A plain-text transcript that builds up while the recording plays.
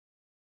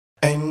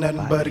Ain't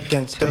nothing but a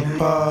gangsta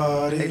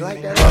party. They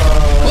like that.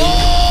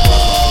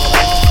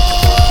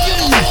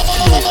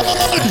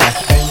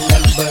 Ain't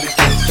nothing but a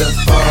gangsta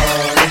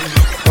party.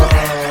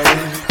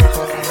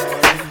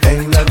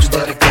 Ain't nothing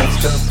but a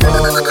gangsta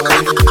party.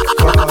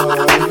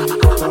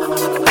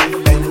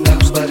 Ain't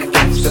nothing but a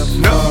gangsta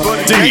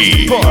party.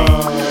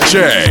 DJ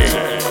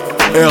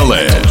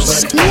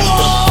Ellis.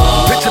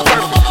 Picture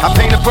perfect. I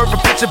paint a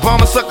perfect picture,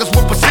 bombing suckers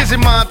with precision.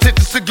 My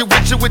intentions to get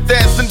with you with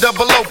ass and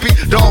double OP.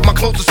 Dog, my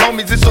closest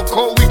homies, it's so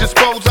cold, we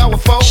dispose our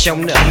foes. Show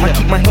up, I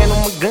keep my hand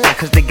on my gun,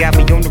 cause they got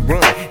me on the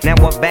run. Now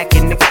I'm back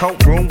in the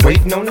courtroom,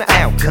 waiting on the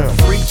outcome.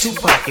 Free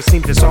Tupac, it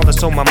seems that's all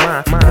that's on my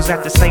mind. Cause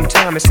at the same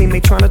time, it seems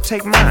they trying to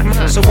take mine.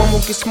 So I'm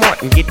gonna get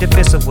smart and get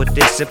defensive with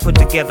this and put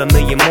together a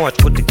million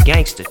march with the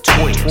gangster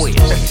twist.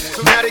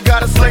 Now they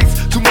got us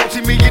laced, two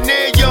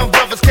multi-millionaire young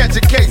brothers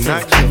catching cases.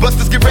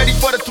 Busters get ready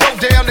for the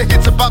throwdown, the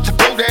hits about to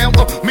go down.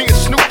 Me and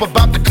Snoop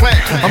about to clan.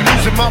 I'm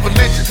losing my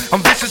religion,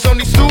 I'm vicious on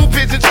these stool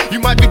pigeons. You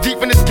might be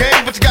deep in this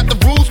game, but you got the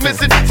rules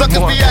missing.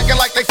 Suckers be acting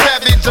like they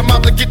savage, I'm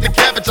out to get the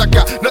cabbage. I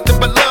got nothing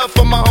but love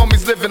for my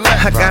homies living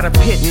life. I got a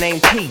pit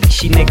named P,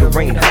 she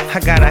niggerina. I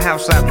got a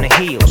house out in the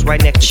hills,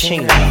 right next to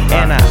Chino.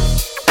 And I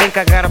think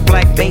I got a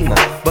black Beamer,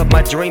 but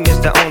my dream is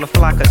to own a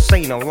fly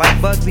casino like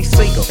Bugsy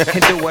Siegel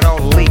and do it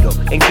all illegal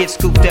and get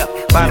scooped up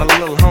by the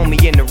little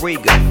homie in the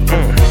Riga.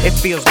 It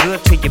feels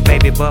good to you,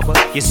 baby bubba.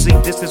 You see,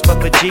 this is for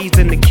the G's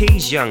and the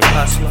keys, young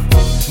hustler.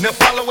 Now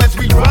follow as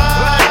we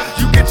ride.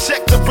 You can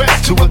check the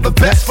rest. Two of the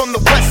best from the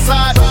west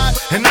side,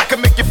 and I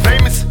can make you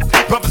famous.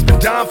 Brothers been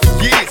down for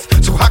years,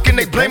 so how can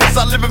they blame us?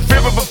 I live in fear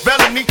of a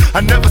felony.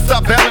 I never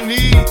stop belling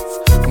these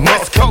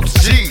West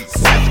Coast G's.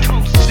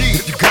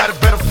 If you got it,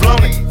 better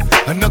flown it.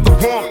 Another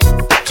one,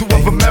 two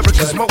of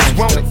America's most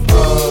wanted.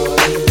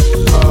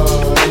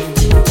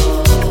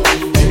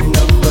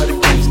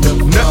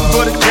 Nothing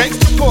but a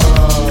gangsta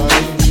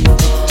party.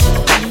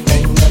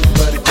 Nothing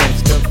but a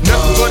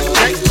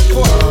gangsta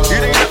party.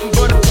 It ain't nothing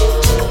but a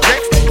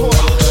gangsta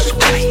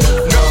party.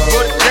 Nothing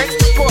but a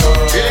gangsta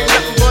party. It ain't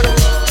nothing but a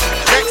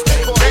gangsta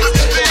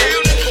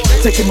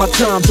party. Taking my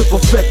time to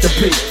perfect the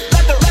beat.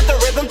 Let the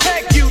rhythm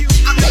take you.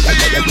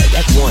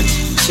 That's 1,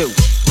 2,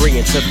 3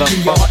 into the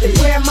 4.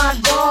 Where my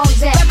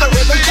dogs at? Let the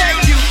rhythm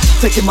take you.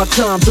 Taking my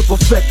time to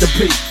perfect the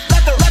beat.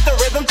 Let the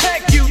rhythm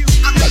take you.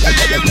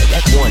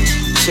 That's 1,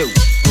 2,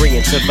 3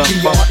 into the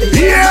 4.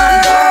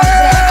 Yeah!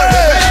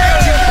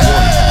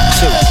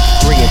 1, 2,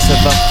 3 into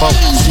the 4.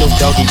 Snoop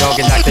Doggy Dogg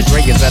and Dr.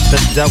 Dre is at the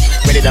door,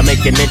 ready to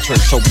make an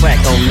entrance. So back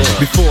on up.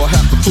 Before I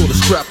have to pull the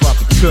strap out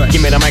the cut,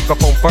 Give me the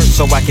microphone first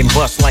so I can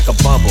bust like a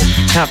bubble.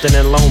 Compton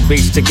and Long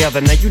Beach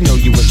together, now you know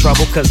you in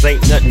trouble. Cause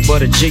ain't nothing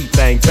but a G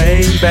thing,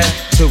 baby.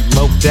 Two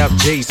loped out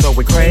G's, so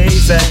we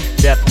crazy.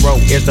 Death Row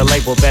is the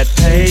label that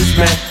pays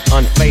me.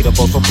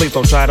 Unfadable, so please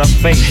don't try to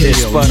fake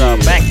this. But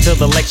back to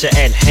the lecture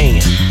at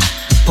hand.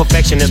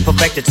 Perfection is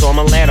perfected, so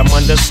I'ma let 'em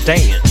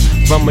understand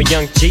from a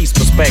young G's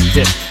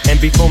perspective.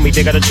 And before me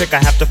dig out a trick, I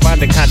have to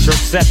find a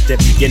contraceptive.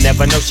 You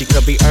never know, she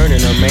could be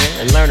earning her man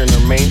and learning her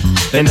man,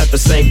 and at the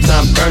same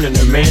time burning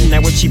her man.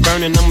 Now when she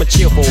burning, I'ma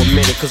chill for a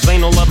minute, cause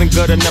ain't no loving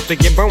good enough to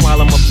get burned while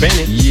I'm up in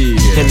it.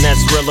 Yeah. And that's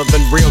realer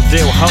than real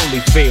deal,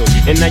 Holyfield.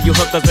 And now you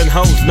hookers and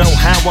hoes know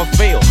how I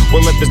feel.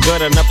 Well, if it's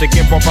good enough to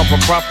get broke off a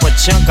proper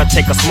chunk, I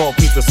take a small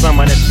piece of some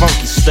of that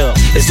funky stuff.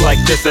 It's like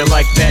this and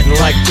like that and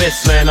like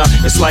this and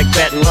it's like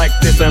that and like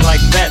this and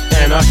like that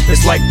and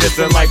it's like this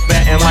and like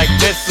that and like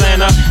this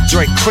and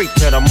Drake creep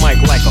to the mic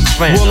like a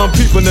fan. Well, I'm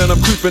peeping and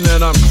I'm creeping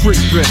and I'm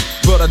creeping,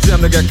 but I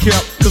damn near got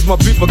kept, cause my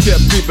beeper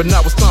kept beeping.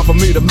 Now it's time for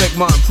me to make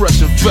my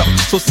impression felt.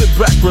 So sit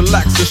back,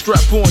 relax, and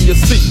strap on your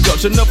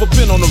seatbelt. You've never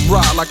been on a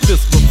ride like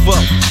this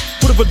before.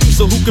 With a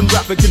producer who can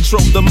rap and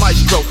control the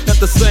maestro. At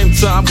the same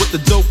time, with the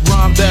dope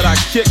rhyme that I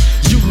kick,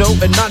 you know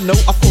and I know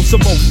I flow some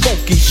more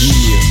funky shit.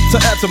 To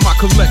add to my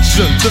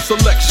collection, this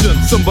selection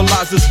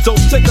symbolizes dope.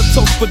 Take a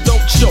toast, but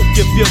don't choke.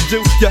 If you do,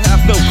 you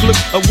have no clue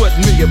of what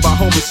me and my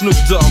homie Snoop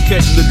Dogg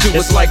came to do.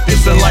 It's like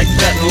this and like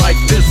that and like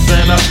this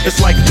and it's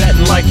like that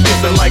and like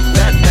this and like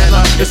that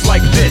and it's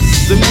like this.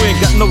 Then we ain't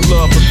got no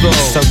love for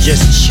those. So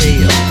just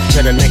chill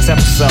to the next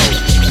episode.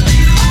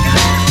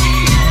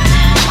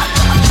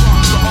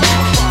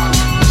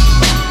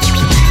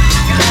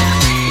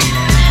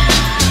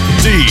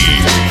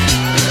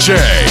 DJ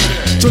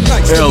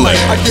Tonight's the night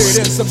I Ellis.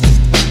 get in some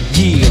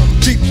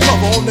deep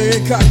cover on the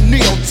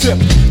incognito tip.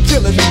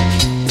 Killing me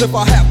if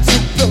I have to,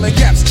 filling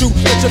gaps too.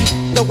 Let you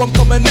know I'm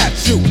coming at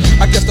you.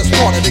 I guess that's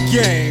part of the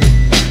game.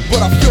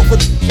 But I feel for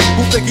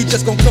who think he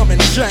just gon' come and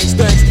change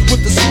things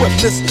with the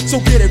swiftness. So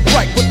get it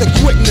right with the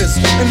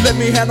quickness and let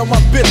me handle my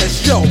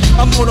business. Yo,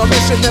 I'm on a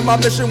mission and my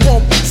mission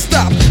won't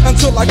stop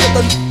until I get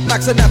the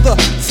maxing at the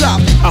top.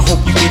 I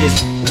hope you get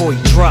his boy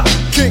drop.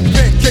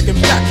 Kingpin kicking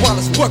back while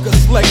his workers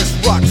slay his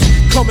rocks.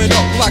 Coming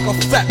up like a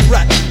fat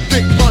rat.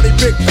 Big money,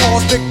 big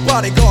cars, big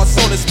bodyguards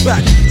on his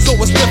back. So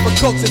it's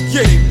difficult to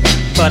get him.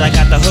 But I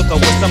got the hooker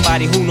with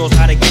somebody who knows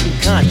how to get in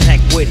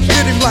contact with him.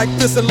 Hit him like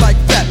this and like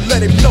that.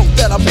 Let him know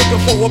that I'm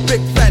looking for a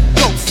big fat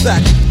dope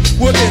sack.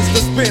 What is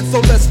the spin? So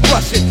let's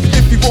rush it.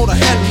 If you wanna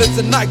handle it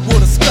tonight, we'll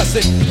discuss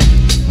it.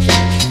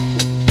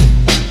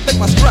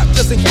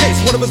 just in case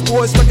one of his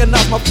boys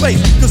recognize my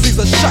face. Cause he's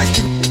a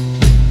shiesty,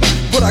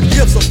 but I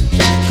gives him,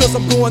 cause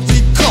I'm going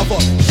deep cover.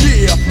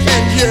 Yeah,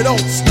 and you don't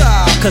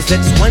stop. Cause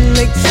it's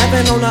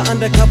 187 on an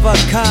undercover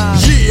car.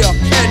 Yeah,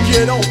 and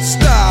you don't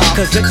stop.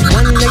 Cause it's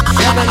 187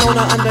 on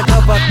an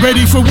undercover.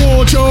 Ready for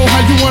war, Joe?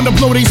 How you wanna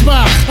blow they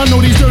spot? I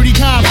know these dirty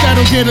cops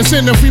that'll get us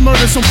in if we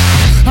murder some.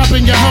 Hop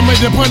in your Hummer,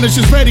 the punish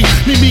is ready.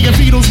 Meet me and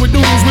Beatles with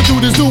noodles, we do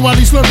this do while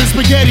he's slurping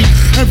spaghetti.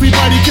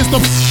 Everybody kiss the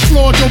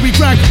floor, Joe, we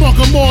crack, fuck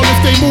them all. If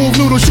they move,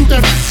 noodle, shoot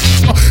that.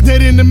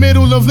 Dead in the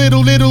middle of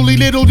little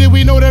did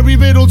we know every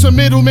riddle to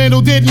middleman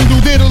who didn't do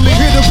diddly.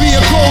 Here to be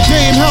a cold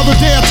game, how the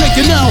day I take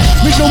it now.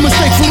 Make no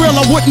mistake, for real,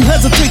 I wouldn't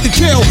hesitate to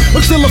kill.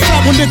 But still a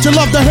fat one that you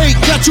love to hate.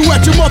 Got you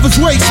at your mother's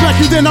waist, smack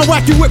you then I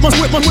whack you with my.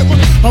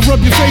 I'll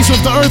rub your face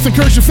off the earth and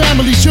curse your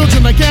family's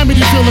children like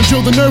Amity filling. Chill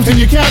the nerves in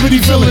your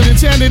cavity filling.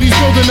 Insanity's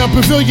building a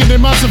pavilion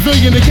in my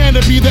civilian. It can't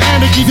be the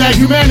anarchy that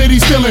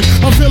humanity's feeling.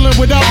 I'm feeling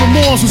without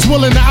remorse, was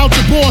willing to out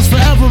your boss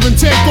forever and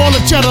take all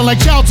the cheddar like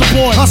child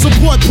support. I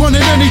support Pun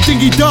in anything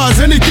he does,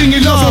 anything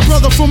he loves. A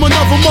brother from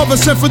another mother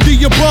sent for the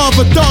above.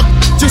 A thug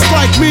just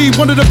like me,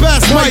 one of the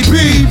best might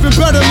be. Even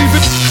better, leave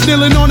it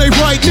kneeling on their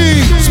right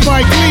knee.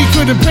 Spike Lee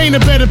couldn't paint a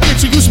better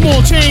picture. You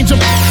small change,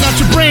 got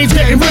your brains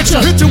getting richer.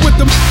 Hit you with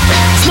the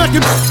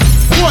smacking.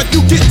 What,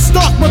 you getting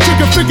stuck? My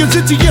trigger fingers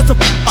into your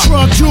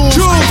truck jewels,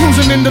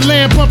 cruising in the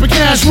land, pumping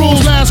cash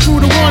rules. Last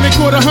crew to one, it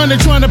caught 100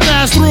 trying to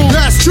pass through.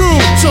 That's true.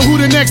 So who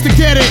the next to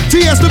get it?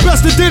 TS the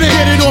best that did it.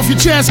 Get it off your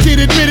chest, kid,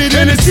 admit it.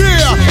 And it's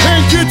yeah,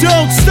 and you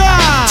don't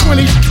stop.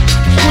 20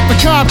 with the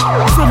cop,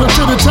 fill it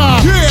to the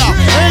top.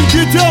 Yeah, and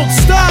you don't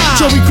stop.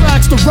 Joey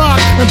cracks the rock,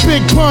 and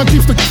Big Pun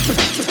keeps the.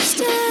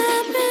 Step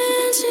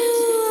into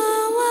a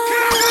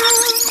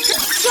world.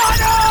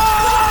 Shut up!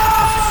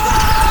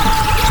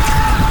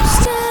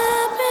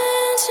 Step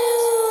into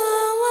a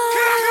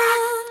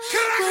world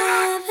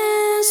where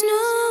there's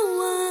no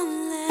one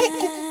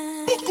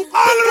left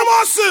All of them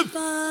awesome!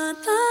 but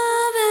the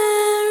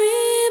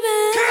very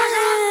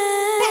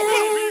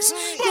best.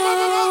 Go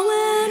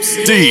MC.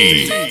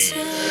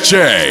 DJ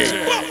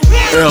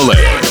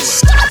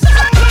Ellis.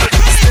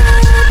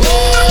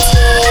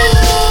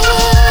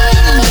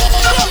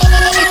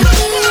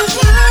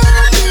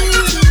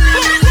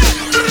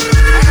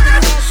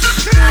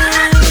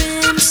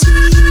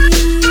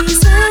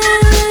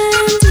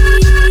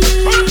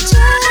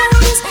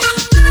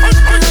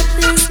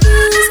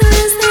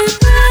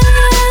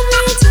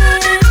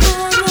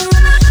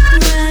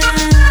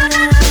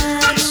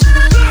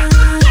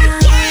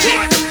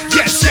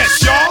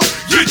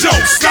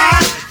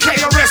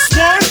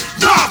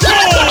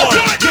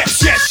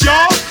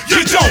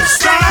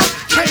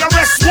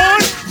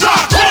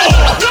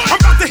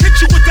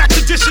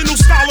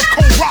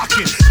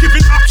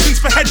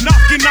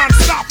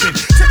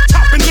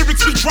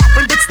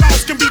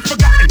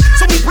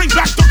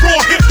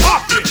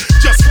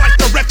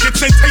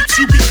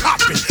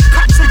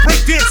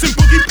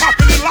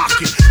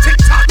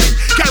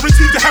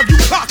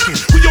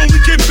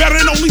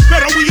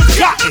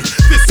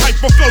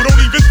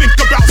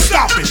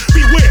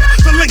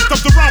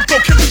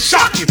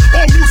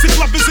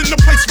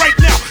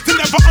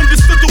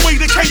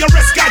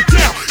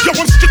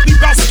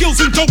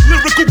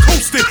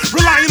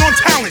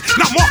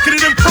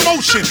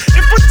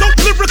 If a dope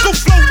lyrical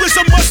flow is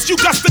a must, you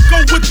got to go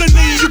with the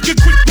name you can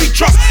quickly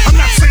trust. I'm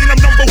not saying I'm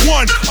number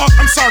one.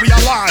 I'm sorry, I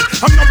lied.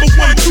 I'm number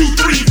 1, 2,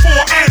 3, 4,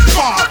 and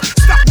 5.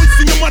 Stop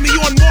wasting your money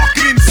on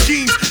marketing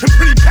schemes and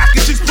pretty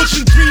packages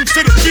pushing dreams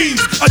to the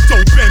fiends. A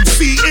dope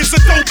MC is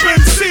a dope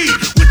MC.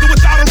 With or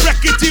without a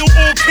record deal,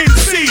 all can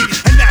see.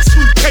 And that's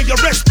who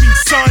KRS be,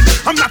 son.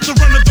 I'm not the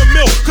run of the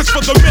mill, cause for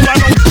the mill I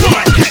don't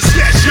run. Yes,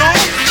 yes, y'all.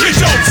 You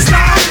don't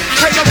stop.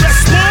 KRS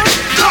One,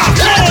 rock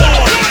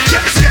on.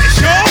 Yes, yes,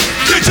 y'all.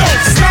 You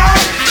don't stop.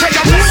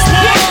 KRS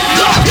One,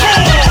 rock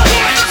on.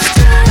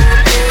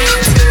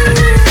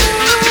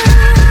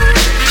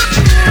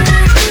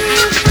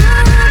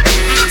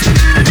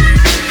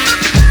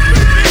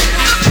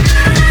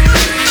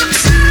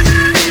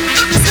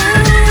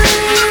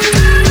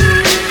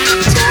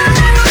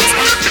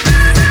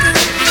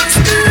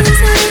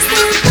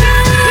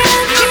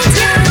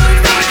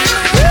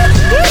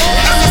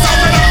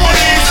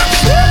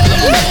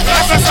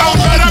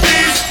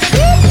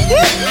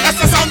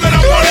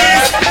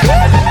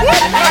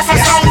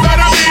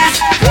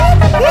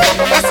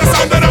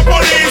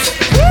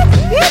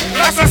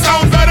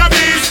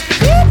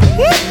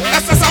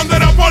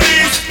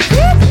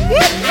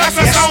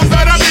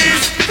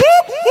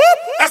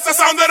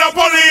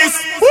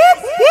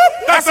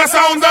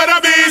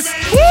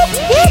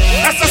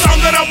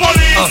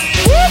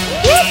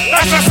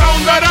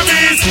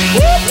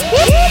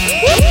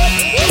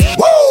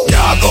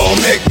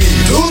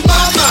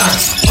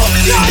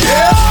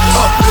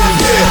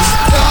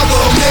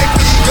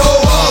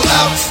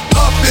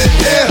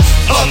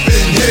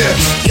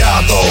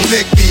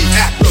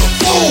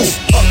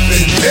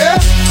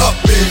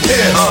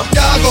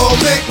 Y'all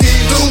gon' make me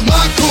lose lose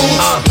my cool.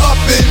 Up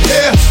in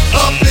here,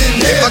 up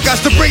in here. If I got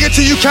to bring it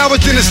to you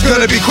cowards, then it's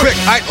gonna be quick.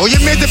 Alright, all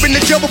your men have been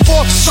in jail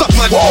before, suck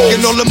my dick.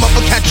 And all the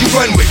motherfuckers you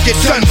run with, get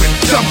done with,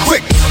 dumb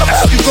quick.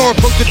 You gon'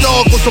 approach the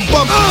dog with some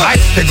bumps.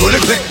 Alright, they go to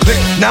click, click,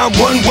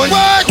 911.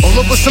 All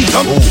over some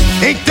dump.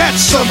 Ain't that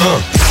something?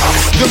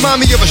 You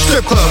remind me of a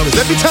strip club. Cause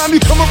every time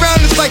you come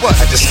around, it's like, what?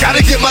 I just gotta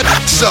get my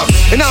dick sucked.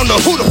 And I don't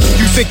know who the f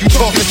you think you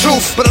talking to,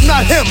 but I'm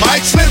not him,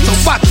 alright, Slim? So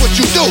watch what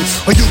you do,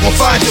 or you gon'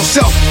 find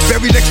yourself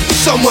buried next to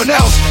someone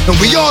else. And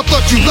we all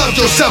thought you loved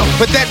yourself,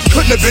 but that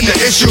couldn't have been the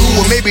issue.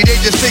 Or maybe they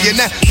just saying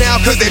that now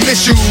cause they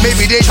miss you.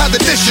 Maybe they tried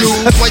to diss you.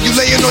 That's why you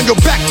laying on your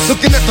back,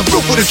 looking at the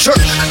roof of the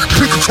church.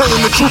 Preacher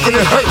telling the truth and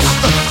it hurts.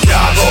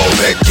 Y'all gon'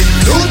 make me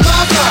lose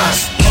my mind.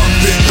 Up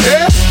in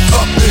here,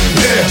 up in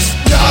here.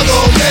 Y'all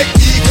gon' make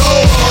me go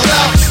all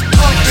out.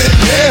 Up in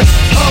here,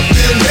 up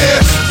in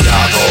here.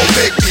 Y'all gon'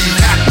 make me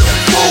act a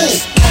fool.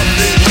 Up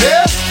in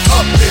here,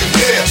 up in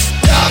here.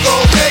 Y'all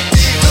gon' make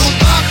me lose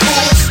my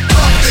cool.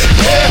 Up in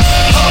here,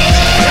 up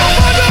in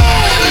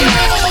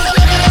here.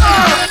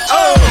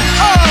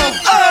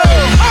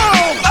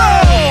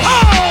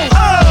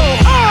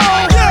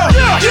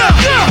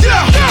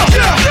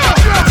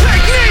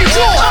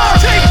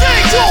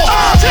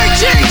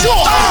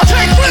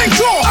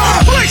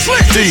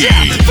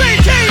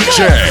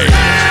 DJ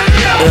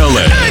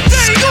Ellis.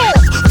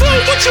 Fool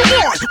what you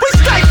want, we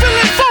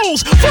stifling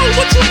fools. Fool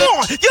what you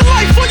want, your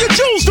life or your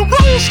jewels. The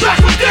rules, back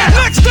with that.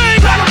 Next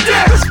thing,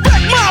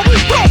 respect my, we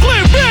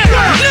Brooklyn,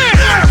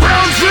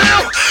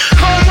 Brownsville,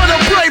 home of the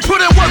brave,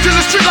 put in work in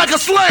the street like a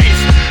slave.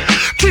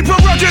 Keep a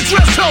rugged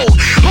dress code,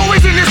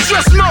 always in this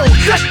stress mode.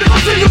 That's the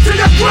continue to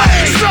your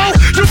grave. So,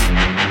 you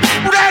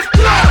that,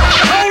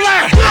 hold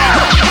that,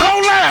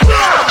 hold that,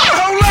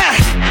 hold that.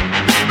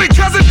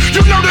 Because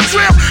you know the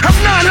drill, I'm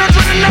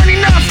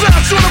 999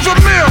 flies short of a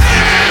mill.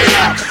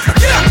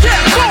 Get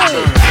that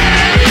boom,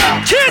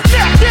 get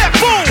that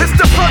boom. It's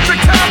the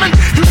perfect timing,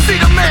 you see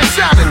the man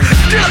shining.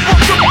 Get up off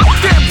the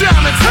damn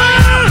diamonds.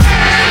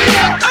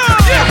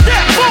 Get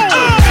that boom,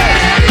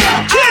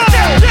 get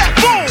that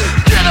boom.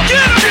 Get him,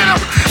 get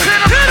him, hit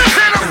him, hit him,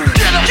 hit him,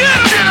 get him,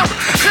 get him,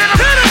 hit him,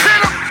 hit him,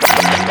 hit him.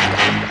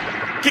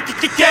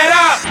 Get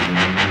up.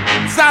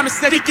 Simon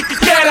said,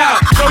 get up.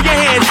 Throw your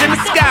hands in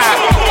the sky.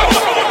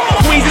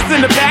 Queens is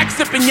in the back,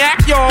 sipping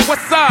yak, y'all,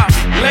 what's up?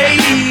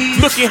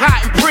 Ladies, looking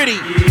hot and pretty,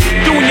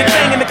 doing your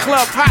thing in the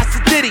club, hot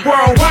city,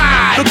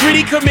 worldwide. The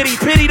gritty committee,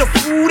 pity the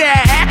fool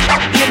that act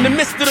in the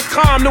midst of the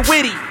calm, the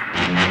witty.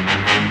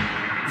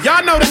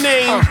 Y'all know the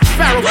name,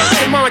 Pharaoh,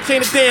 Mama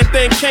Kane, the damn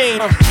thing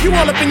came. You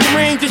all up in your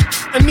range, just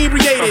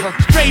inebriated.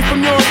 Straight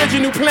from your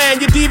original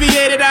plan, you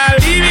deviated. I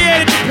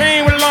alleviated your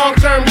pain with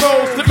long-term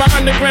goals. Slip my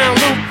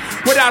underground loop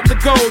without the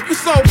gold. You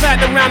sold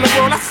platinum around the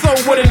world, I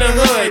sold wood in the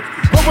hood.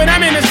 But when I'm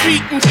in the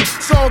street,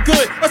 it's all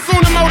good. Assume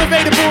the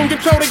motivated boom,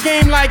 control the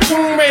game like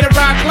Tomb Raider,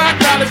 rock clock,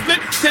 dollars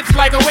flip, tips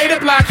like a way to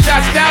block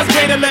shots, styles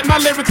greater, let my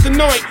lyrics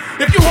anoint.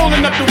 If you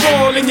holding up the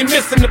wall and you're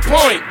missing the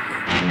point.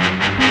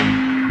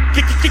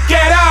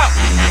 Get up.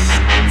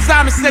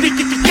 Simon said,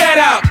 get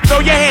up. Throw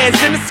your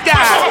hands in the sky.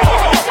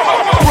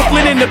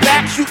 Brooklyn in the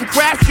back, shooting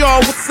craps, y'all,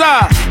 what's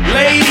up?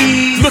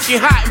 Ladies, looking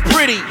hot and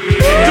pretty,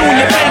 doing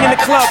your thing in the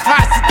club,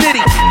 hot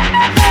city.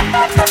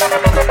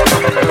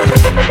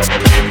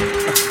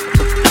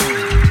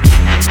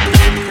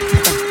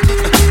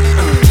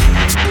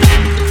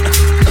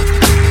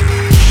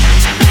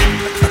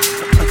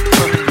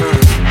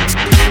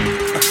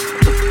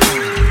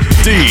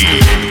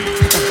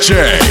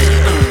 DJ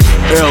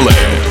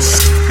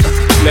Ellis.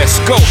 Let's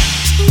go.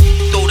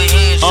 Throw the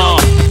hands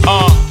up.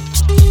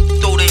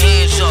 Throw the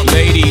hands up.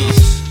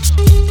 Ladies.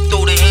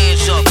 Throw the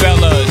hands up.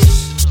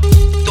 Fellas.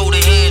 Throw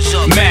the hands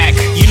up. Mac,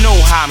 you know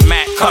how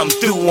Mac come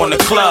through on the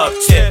club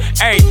tip.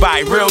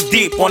 Everybody real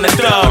deep on the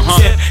dub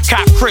tip.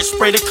 Cop Chris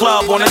spray the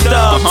club on the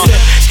dub tip.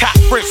 Cop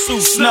Fritz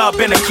Sue snub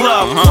in the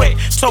club quick.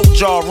 Told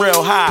y'all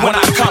real high when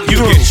I come you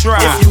through. Can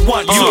try. If you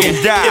want, you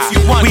can die. If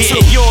you want we to.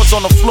 hit yours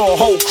on the floor,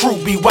 whole crew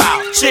be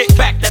wild. Chick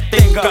back that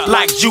thing up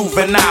like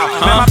Juvenile.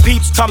 Now my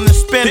peeps come to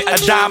spin a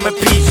diamond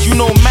piece. You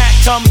know Mac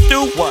come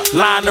through,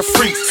 line of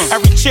freaks.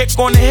 Every chick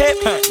on the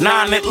hip,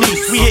 9 at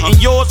least. We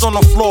hitting yours on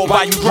the floor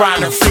while you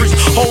grinding freaks.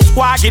 Whole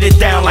squad get it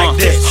down like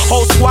this.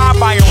 Whole squad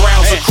buying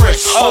rounds of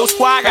Chris. Whole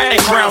squad got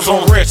their crowns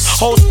on wrist.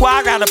 Whole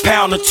squad got a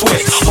pound of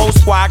twist. Whole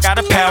squad got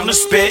a pound of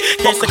spit.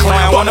 Gets the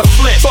clown on the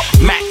flip.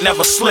 Mac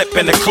never slip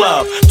in the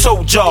club.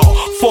 Told y'all,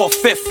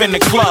 4/5 in the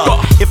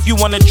club. If you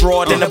wanna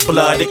draw it in the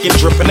blood, it can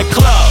drip in the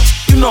club.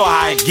 You know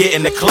how I get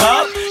in the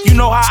club. You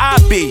know how I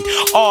be.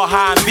 All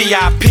high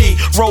VIP,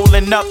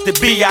 rolling up the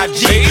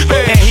B.I.G.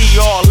 And he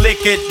all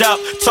liquored up,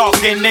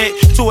 talking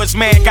it to his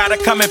man. Gotta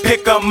come and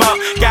pick him up.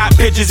 Got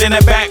bitches in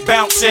the back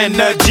bouncing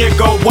the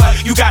jiggle.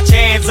 What? You got your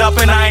hands up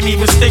and I ain't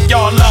even stick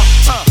y'all up.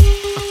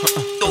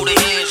 Throw the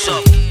hands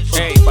up.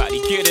 Everybody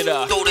get it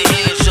up. Throw the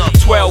hands up.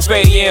 12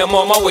 a.m.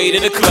 on my way to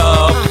the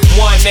club.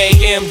 1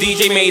 a.m.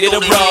 DJ made it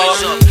a rub.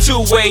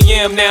 2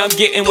 a.m. now I'm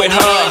getting with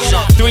her.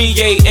 3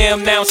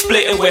 a.m. now I'm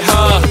splitting with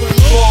her.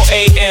 4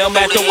 a.m.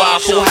 at the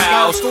Waffle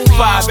House.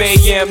 5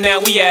 a.m. now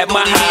we at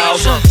my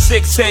house.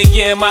 6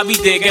 a.m. I be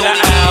digging her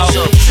out.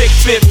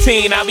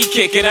 6:15 I be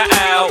kicking her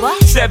out.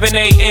 7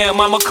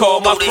 a.m. I'ma call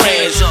my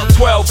friends.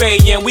 12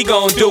 a.m. we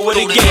gon' do it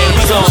again.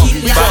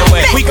 By the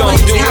way, we gon'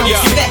 do it, yo.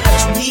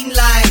 Eating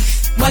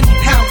life, money,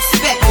 pound,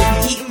 respect,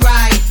 we eating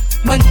right.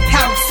 Money,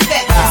 pound,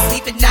 respect, we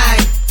sleep at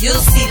night.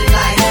 You'll see the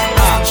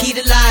light, key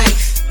to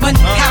life. Money,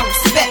 pound,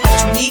 respect,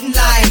 you eating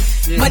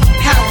life. Money,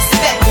 pound,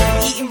 respect,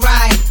 we eating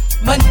right.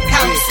 Money,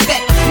 pound,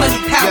 respect, money,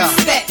 pound,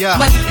 respect, money,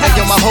 pound, hey,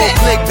 yo, my whole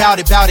clique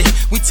bout it.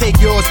 We take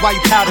yours while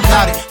you pout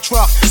about it.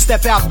 Truck,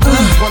 step out,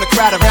 wanna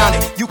crowd around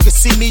it. You can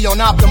see me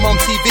on Optimum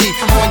TV.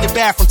 On your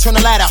bathroom, turn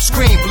the light out,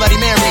 scream, Bloody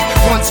Mary.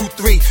 1, 2,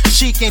 3.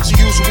 Chic ain't your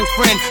usual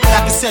friend, but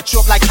I can set you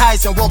up like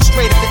Kaiser and walk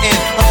straight at the end.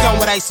 I'm done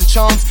with ice and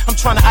charms. I'm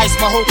trying to ice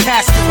my whole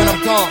casket when I'm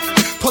gone.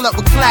 Pull up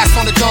with class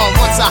on the dawn.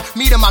 Once I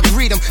meet him, I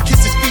greet him.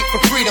 Kiss his feet for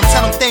freedom.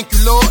 Tell him thank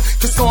you, Lord.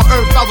 Cause on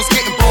earth I was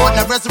getting bored.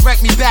 Now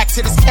resurrect me back to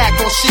this cat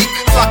called sheep.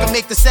 So I can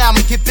make this album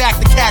and get back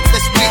the cats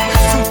this week.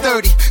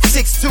 2:30,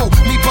 6'2".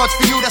 Me bugs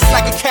for you, that's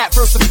like a cat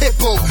versus a pit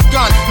bull.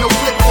 Gun, no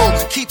flip bull.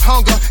 Keep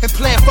hunger and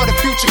plan for the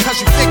future. Cause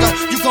you figure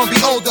you gon'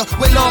 be older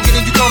way longer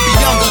than you gon' be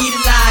younger. Key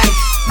to life,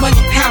 money,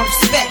 pound,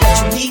 respect,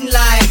 you eating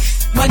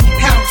life. Money,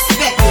 pound,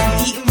 respect,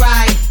 we eating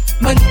right.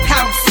 Money,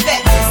 pound,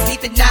 respect, we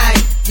sleep at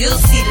night. You'll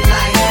see the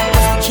light.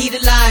 What's the key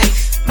to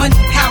life? Money,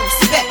 pound,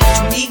 respect,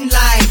 you eating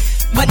life.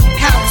 Money,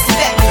 pound,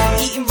 respect,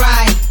 we eating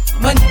right.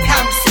 Money,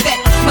 pound, respect,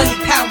 money,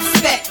 pound,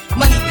 respect,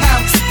 money,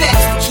 pound, respect,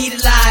 the key to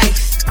life.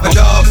 My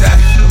dog's at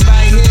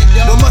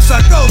what must I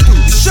go through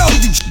to show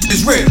you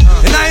is real?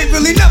 And I ain't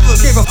really never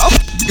gave a fuck.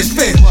 It's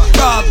fair,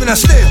 rob and I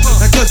steal.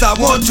 Not cause I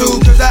want to,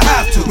 cause I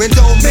have to. And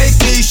don't make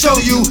me show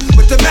you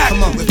with the Mac.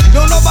 If you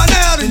don't know by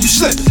now, then you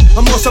slip.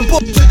 I'm on some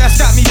bullshit that's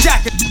got me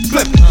jacking,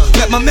 flipping.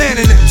 Let my man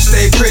in them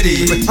stay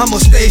pretty, but I'ma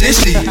stay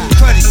this shit.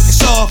 Cruddy,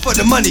 it's all for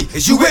the money.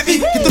 Is you with me?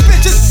 Get the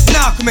bitches,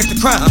 now I commit the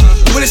crime.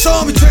 When it's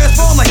on, we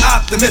transform like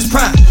Optimus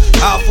Prime.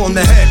 Out from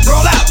the head,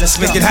 roll out, let's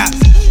make it happen.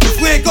 If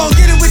we ain't gon'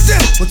 get it with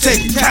them, we'll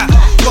take it cap.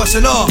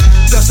 Bustin' off,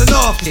 dustin'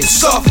 off, it's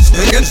softest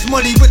niggas.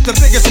 Money with the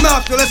biggest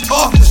mouth, yo, let's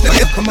off this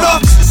nigga. Come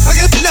on, I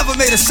guess never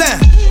made a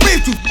sound.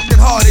 Breathe too f***ing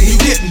hard and he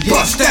getting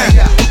bust down.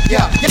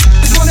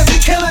 Just wanna be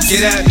killers.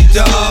 Get at me,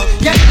 dog.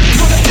 Yeah,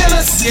 just wanna kill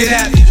us. Get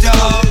at me,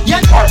 dog.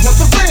 Yeah, want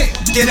the ring.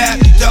 Get at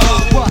me,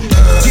 dog.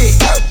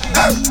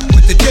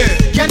 With the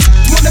dirt. Yeah,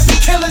 just wanna be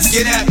killers.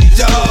 Get at me,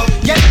 dog.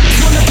 Yeah, just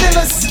wanna kill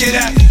us. Get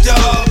at me,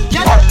 dog.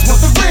 Yeah,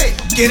 want the ring.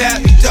 Get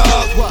at me,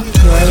 dog.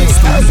 You're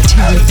listening to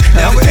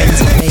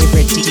Kurt's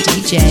favorite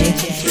DJ,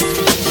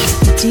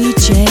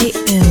 DJ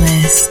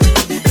Illest.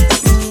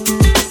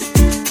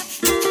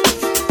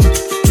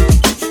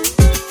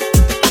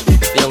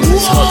 Feeling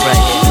this hook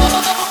right here.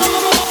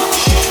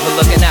 We're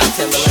looking out,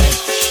 Timberland.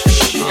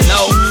 You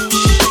know.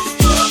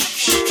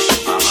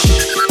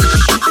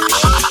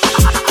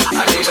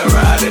 I need a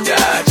ride or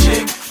die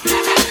chick.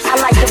 I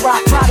like the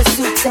rock Prada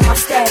suits and my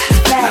stash is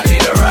back. I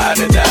need a ride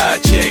or die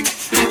chick.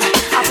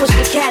 I push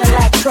the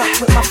Cadillac truck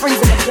with my friends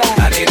in the back.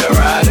 I need a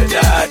ride or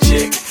die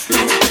chick.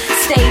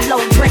 Stay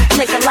low, drink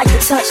liquor, like the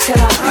touch till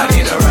I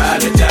need a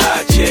ride or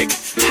die chick.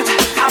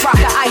 I rock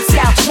a iced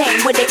out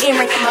chain with the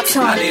earring in my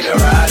tongue. I need a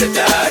ride or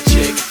die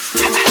chick.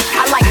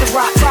 I like the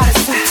rock Prada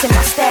suits and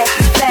my stash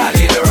is back. I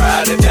need a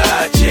ride or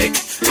die chick.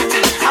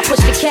 I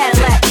push the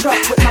Cadillac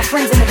truck with my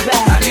friends in the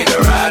back. I need a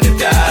ride or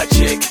die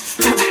chick.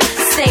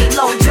 Stay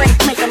low, drink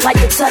liquor, like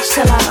the touch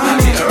till I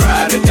need a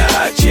ride or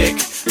die chick.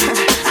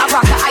 I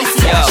rock a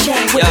icy out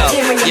chain with the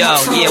earring in my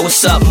tongue. Yeah,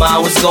 what's up,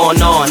 man? What's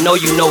going on? Know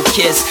you know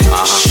Kiss.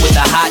 With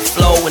a hot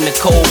flow and the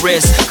cold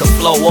wrist. Can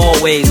flow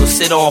always or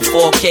sit on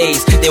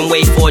 4Ks. Then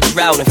wait for a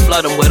drought and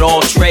flood them with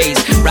all trays.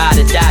 Ride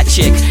or die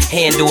chick,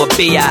 handle a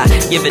BI.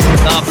 Give it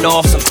up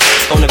north, some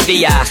on the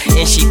VI.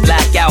 And she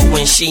black out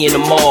when she in the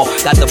mall.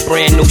 Got the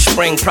brand new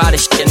spring Prada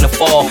shit in the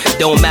fall.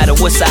 Don't matter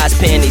what size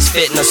panties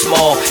fitting her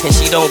small. And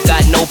she don't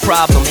got no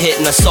problem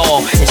hitting us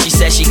all. And she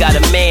said she got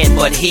a man,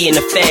 but he in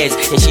the feds.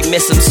 And she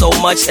miss him so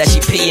much that she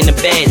pee in the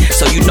bed.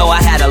 So you know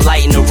I had a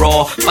light in the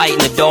raw. Fighting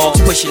the dogs,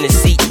 pushing the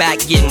seat back,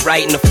 getting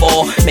right in the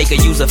fall. Make her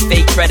use a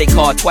fake credit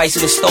card twice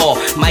in the store.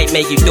 Might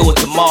make you do it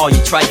tomorrow,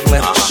 you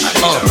trifling. I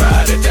need a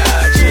ride or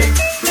die chick.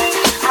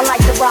 I like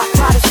the rock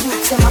Prada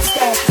suits and my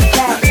stash is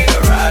back. I need a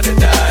ride or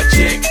die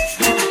chick.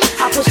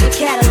 I push the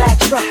Cadillac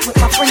truck with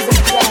my friends in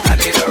the back. I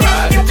need a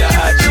ride or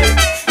die chick.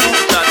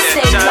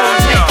 Stay low,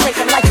 drink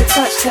liquor, like the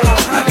touch till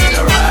I need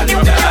a ride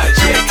or die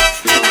chick.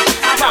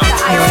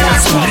 You're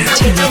listening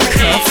to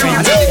Kurt's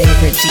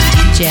favorite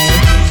DJ,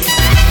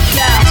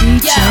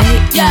 DJ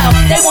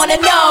Illest. They wanna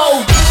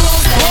know.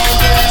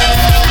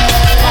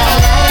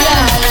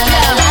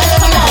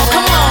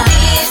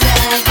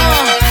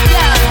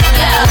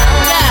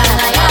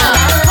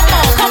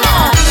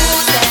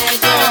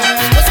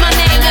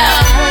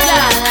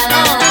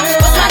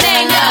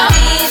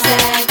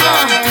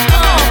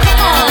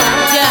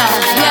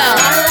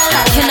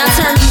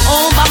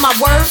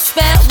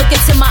 Spell the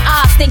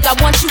I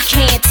want you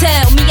can't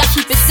tell. Me, I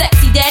keep it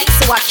sexy, daddy,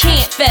 so I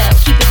can't fail.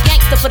 Keep it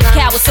gangster for the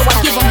cowards, so I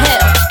give them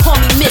hell. Call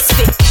me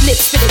misfit,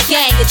 lips for the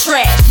gang of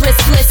trash.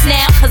 Riskless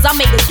now, cause I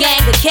made a gang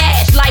of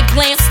cash. Like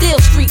glam,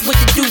 still street with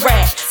the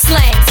do-rag.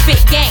 Slang,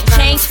 spit, gang,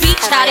 change speech,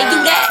 how they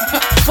do that?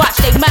 Watch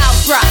they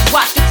mouths drop,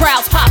 watch the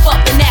crowds pop up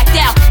and act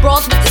out.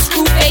 Brawls with the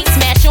screw face,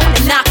 smash on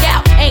and knock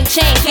out. Ain't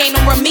chain game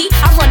over me,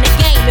 I run the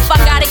game. If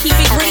I gotta keep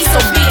it green, so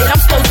be it.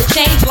 I'm supposed to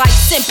change like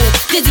simple.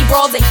 Dizzy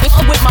brawls ain't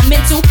with my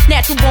mental.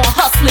 Natural born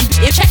hustling,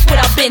 check what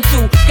I've been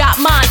through. Got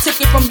mine, took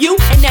it from you,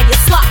 and now you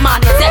slot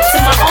mine. That's to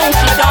my own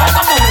shit, dog.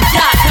 I'm on the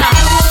dot com.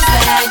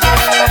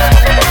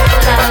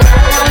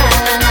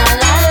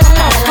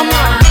 Come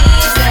on.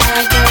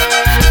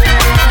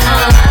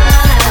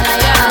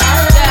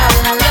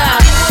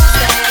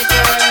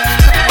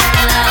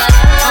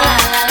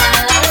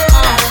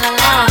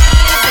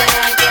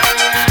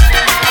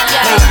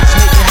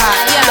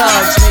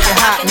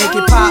 Make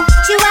it pop.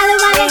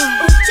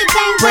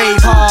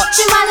 Brave heart.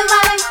 Come on.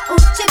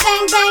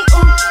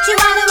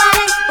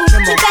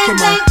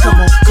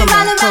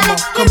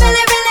 He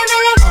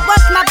really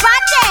works my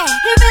body.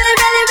 He really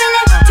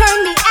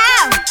turned me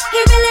out. He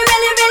really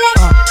made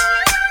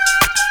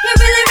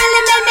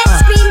me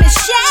scream and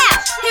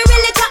shout. He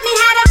really taught me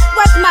how to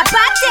work my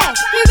body.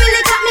 He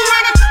really taught me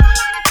how to.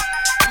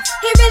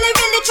 He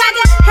really tried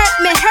to hurt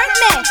me.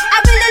 I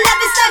really love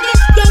his ugly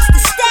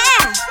gangsta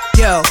style.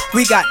 Yo,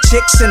 we got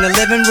chicks in the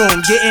living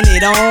room getting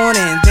it on,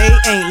 and they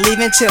ain't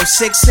leaving till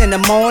 6 in the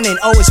morning.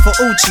 O is for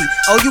Uchi.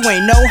 Oh, you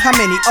ain't know how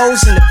many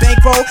O's in the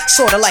bankroll?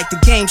 Sorta like the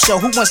game show,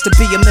 Who Wants to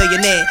Be a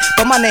Millionaire?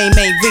 But my name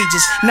ain't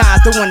Regis.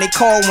 Nas the one they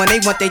call when they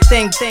want they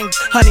thing.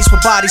 Honeys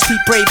with bodies,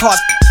 Pete Braveheart.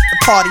 The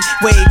party,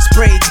 waves,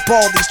 braids,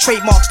 baldies,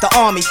 trademarks, the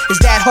army. Is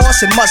that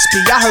horse? It must be.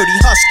 I heard he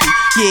husky.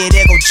 Yeah,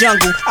 there go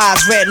Jungle,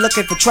 eyes red,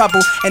 looking for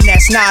trouble. And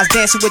that's Nas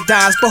dancing with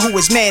dimes, but who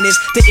his man is?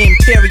 The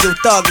Imperial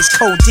Thug is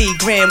Code D,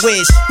 Grand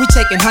Wiz. We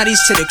taking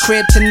honeys to the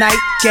crib tonight.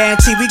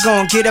 Guarantee we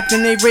gon' get up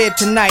in they rib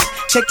tonight.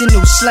 Check the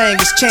new slang,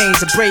 it's changed,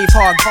 a brave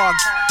hog.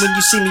 When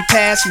you see me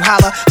pass, you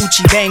holla,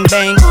 Uchi bang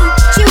bang.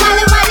 Uchi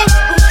wale wale,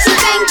 Uchi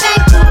bang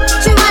bang.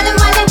 Uchi wale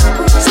wale,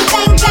 Uchi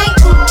bang bang.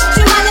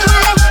 Uchi wale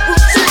wale,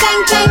 Uchi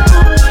bang bang.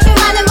 Uchi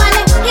wale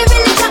wale. He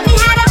really taught me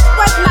how to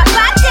work my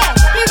body.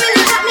 He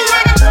really taught me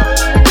how to.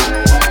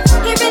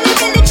 He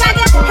really tried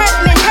to hurt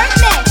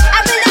me. I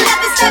really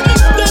love his ugly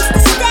gangsta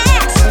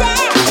style.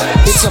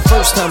 It's our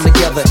first time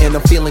together and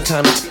I'm feeling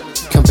kinda.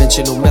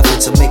 Conventional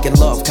methods of making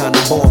love kinda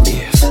bore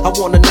me. I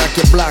wanna knock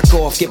your block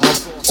off, get my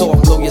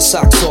off, blow your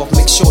socks off,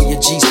 make sure your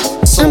G's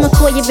I'ma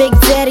call you Big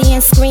Daddy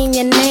and scream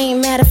your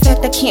name. Matter of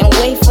fact, I can't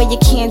wait for your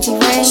candy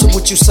rain. So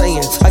what you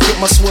saying? I get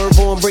my swerve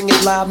on, bring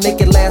it live, make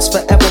it last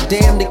forever.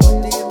 Damn the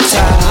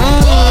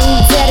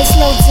time. Daddy,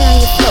 slow down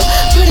your flow.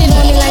 Put it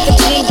on me like a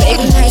G,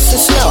 baby, nice and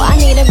slow. I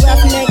need a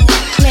rough neck,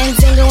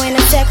 Mandingo and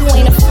a tech who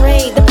ain't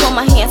afraid to pull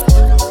my hands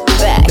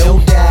back. No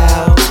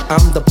doubt,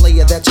 I'm the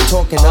player that you're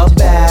talking about.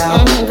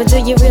 But do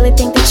you really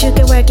think that you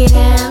can work it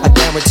out? I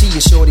guarantee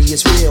you, shorty,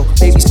 it's real.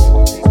 Baby,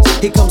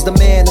 here comes the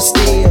man of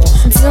steel.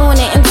 Doing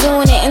it and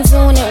doing it and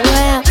doing it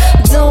well.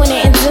 Doing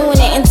it and doing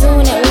it and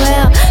doing it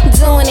well.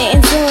 Doing it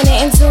and doing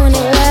it and doing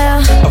it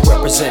well. I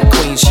represent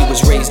Queens, she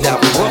was raised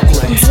out in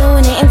Brooklyn.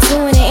 Doing it and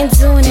doing it and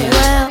doing it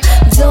well.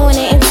 Doing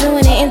it and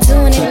doing it and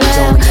doing it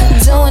well.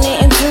 Doing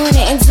it and doing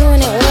it and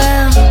doing it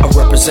well. I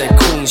represent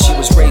Queens, she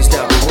was raised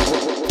out in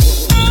Brooklyn.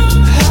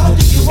 How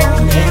do you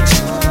want it?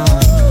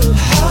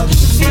 How do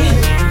you feel?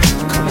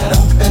 Coming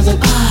up as a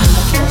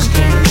cash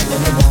game,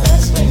 living in the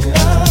best thing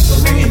of the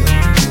real.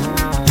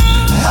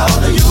 How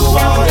do you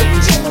want it?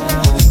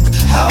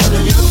 How do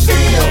you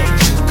feel?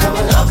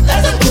 Coming up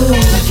as a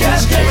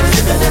cash game,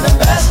 living in the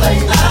best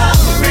thing of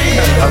the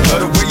real. I love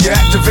the way you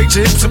activate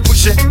your hips and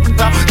push it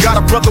out. Got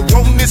a brother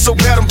wanting it so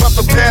bad I'm about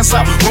to pass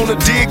out. Wanna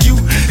dig you,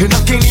 and I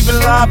can't even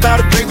lie about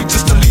it, baby.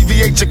 Just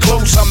alleviate your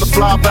clothes, I'm the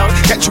fly about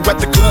it. Catch you at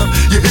the club,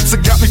 your hips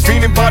have got me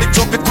feeling. Body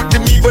talking quick to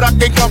me, but I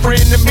can't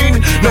comprehend the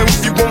meaning. Now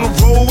if you wanna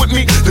roll with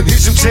me, then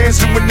here's your chance.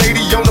 Doing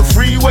 80 on the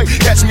freeway.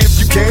 Catch me if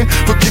you can.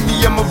 Forgive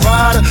me, I'm a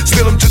rider.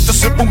 Still, I'm just a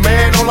simple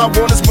man. All I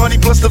want is money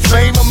plus the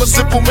fame. I'm a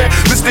simple man,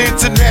 Mr.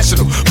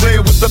 International,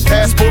 player with a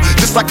passport,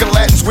 just like a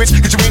Latin switch.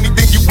 Get you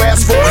anything you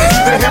ask for,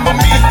 either him or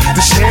me.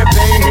 The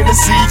champagne,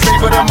 Hennessy,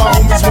 favorite of my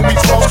homies when we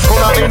flow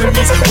on our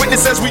enemies.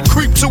 Witness as we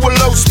creep to a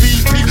low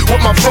speed. Beat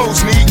what my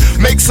foes need.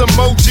 Make some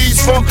emojis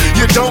for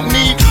you don't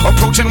need.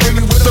 Approaching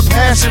women with a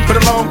passion for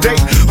the long day,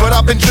 but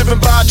I've been driven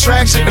by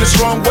attraction in a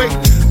strong way.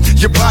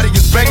 Your body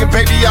is banging,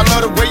 baby. I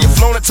love the way you're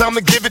flowing. It's time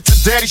to give it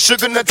to Daddy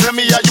Sugar. Now tell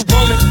me how you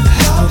want it.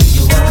 How do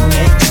you want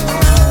it?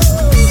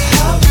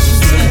 How do you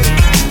feel?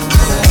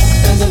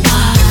 As a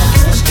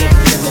cash game,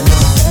 living in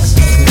the best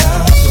thing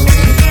of the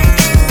real.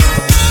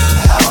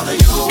 How do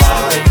you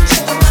want it?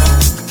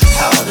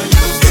 How do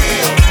you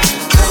feel?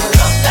 Coming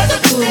up as a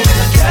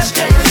cash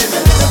game,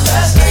 living in the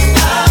best thing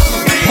of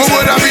the real. Who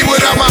would I be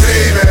without my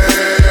baby?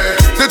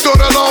 The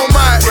thought alone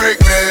might break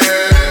me,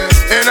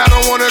 and I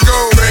don't wanna go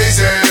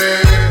crazy.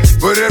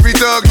 But every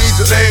thug needs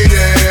a lady.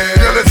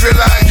 Girl, it feel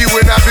like you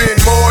and I've been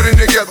more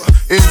than together.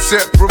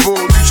 Inseparable,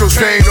 you chose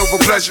pain over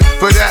pleasure.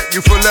 For that, you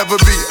forever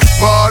be a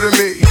part of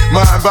me.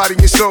 Mind, body,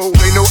 and soul,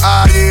 ain't no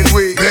I in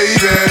we.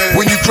 Baby,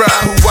 when you cry,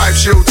 who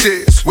wipes your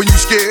tears? When you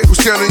scared,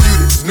 who's telling you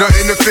there's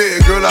nothing to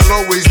fear? Girl,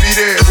 I'll always be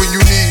there when you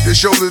need a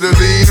shoulder to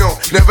lean on.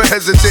 Never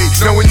hesitate,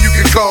 knowing you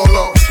can call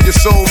on your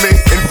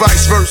soulmate and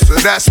vice versa.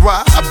 That's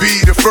why I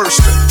be the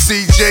first to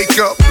see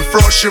Jacob and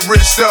frost your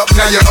wrist up.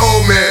 Now you're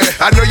old man,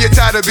 I know you're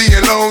tired of being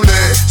lonely.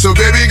 So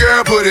baby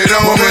girl, put it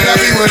on. When I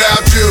be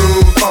without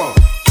you,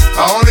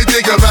 I only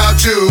think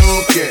about you.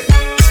 Yeah,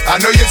 I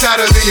know you're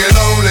tired of being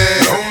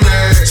lonely.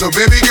 So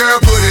baby girl,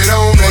 put it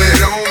on me.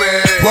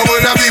 What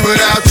would I be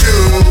without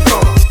you?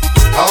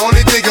 I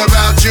only think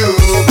about you.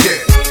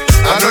 Yeah,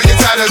 I know you're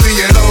tired of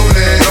being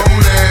lonely.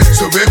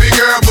 So baby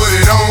girl, put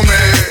it on me.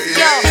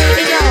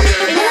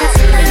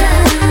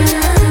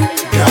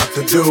 Got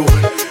to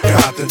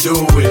do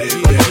with it,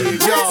 baby.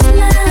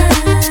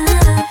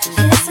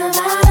 It's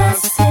about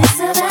us, it's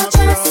about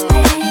trust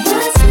me.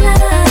 What's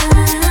love?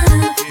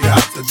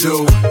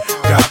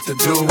 Got to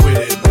do with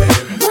it,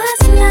 baby.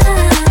 What's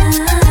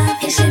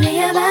love? It should be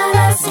about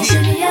us, it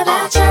should be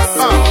about trust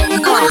me.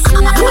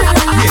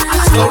 Yeah,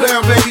 slow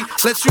down, baby.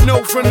 Let you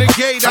know from the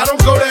gate, I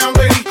don't go down,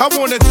 lady. I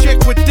want a chick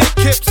with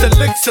thick hips and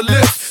licks her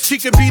lips. She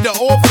could be the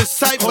office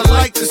type, but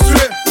like the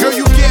strip. Girl,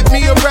 you get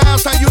me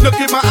aroused, how you look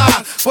in my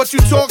eye. But you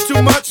talk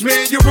too much,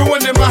 man, you're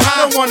ruining my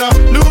high. I don't wanna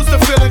lose the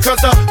feeling, cause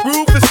the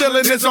roof is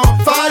ceiling is on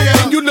fire.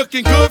 And you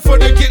looking good for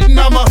the getting,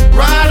 I'm a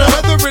rider.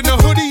 Whether in a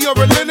hoodie or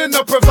a linen,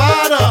 a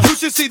provider. You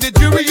should see the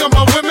jury on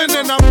my women,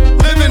 and I'm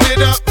living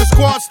it up. The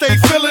squad stay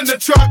filling the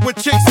truck with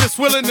chicks that's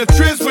willing to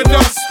trizz with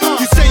us.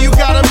 You say you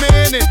got a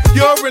man and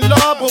you're in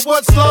love, but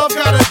what's love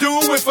gotta do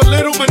with a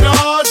little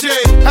menage?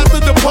 After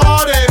the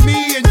party,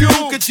 me and you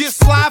could just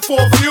slide for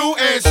a few,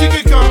 and she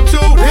could come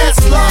too. It's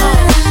love.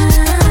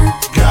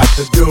 Got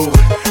to do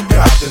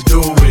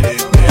with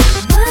it, man.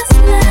 What's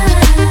love?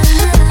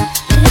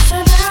 It's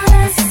about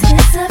us,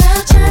 it's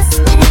about trust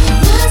me.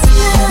 What's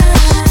love?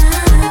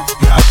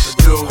 Got to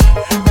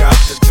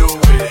do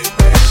with it,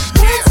 man.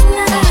 What's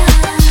love?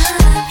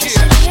 It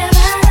should be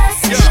about us,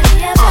 it should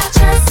be about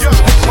trust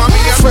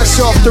me. Fresh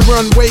off the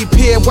runway,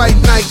 pair white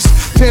nights.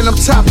 Phantom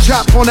top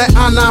drop on that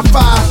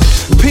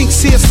I-95. Pink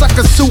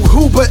seersucker suit,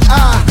 who but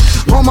I?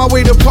 On my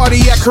way to party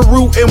at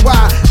Karoo and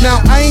Y. Now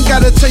I ain't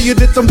gotta tell you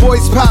that them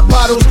boys pop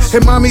bottles,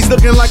 and mommy's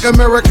looking like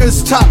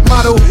America's top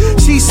model.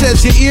 She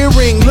says your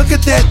earring, look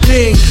at that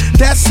thing.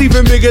 That's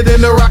even bigger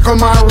than the rock on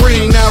my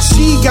ring. Now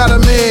she got a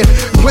man,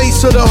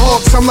 plays for the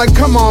Hawks. I'm like,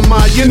 come on,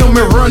 ma, you know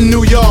me run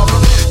New York.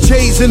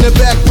 Jay's in the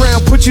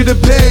background, put you to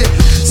bed.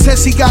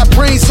 Says he got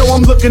brains, so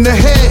I'm looking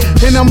ahead.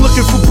 And I'm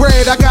looking for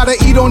bread, I gotta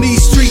eat on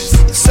these streets.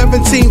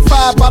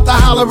 17.5, about to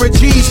holler at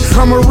G's.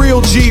 I'm a real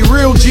G,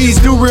 real G's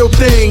do real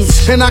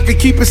things. And I can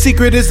keep a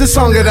secret, is the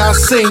song that I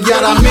sing, you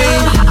know what I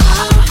mean?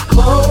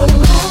 Oh,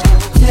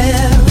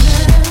 tell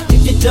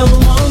if you don't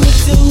want me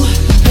to,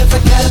 cause I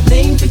got a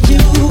thing for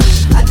you.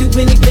 I do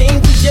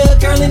anything for you,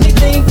 girl,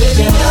 anything for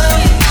you.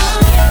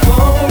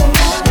 Oh,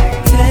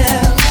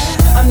 tell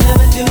I'll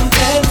never do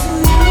that to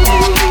you.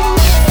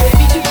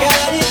 Baby, you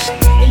got it.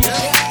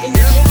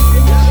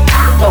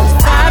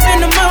 5 in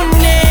the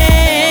morning,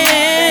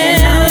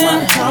 and now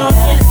I'm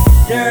talking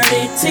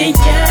dirty to you.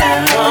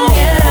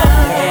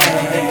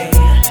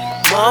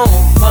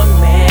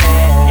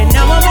 And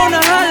now I'm on the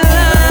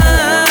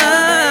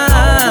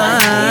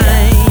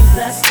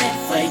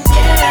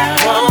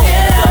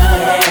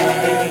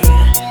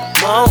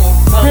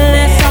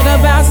let's talk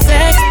about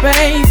sex,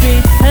 baby.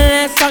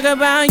 Let's talk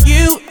about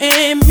you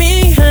and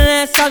me.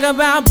 Let's talk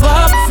about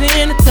bubbles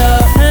in the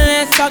tub.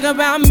 Let's talk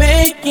about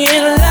making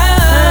love.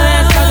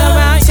 Let's talk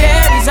about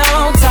cherries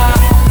on top.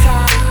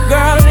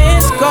 Girl,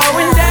 it's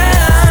going down.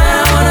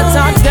 I wanna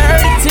talk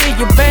dirty to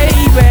you,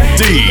 baby.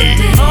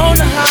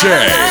 DJ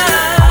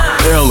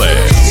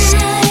Ellis.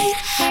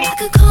 I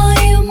could call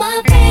you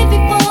my baby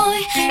boy.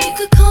 You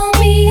could call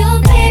me your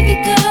baby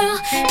girl.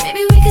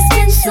 Maybe we could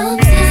spend some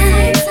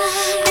time.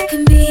 I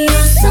can be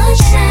your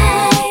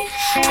sunshine.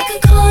 I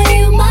could call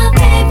you my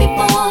baby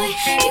boy.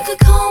 You could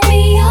call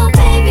me your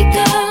baby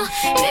girl.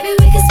 Maybe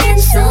we could spend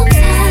some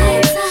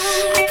time.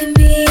 I can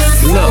be your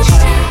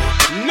sunshine.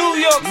 New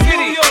York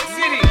City.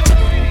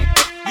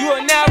 You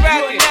are now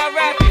rapping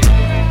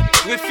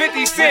with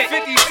 50 Cent.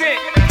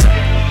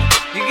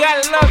 You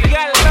gotta love it.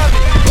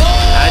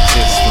 I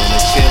just wanna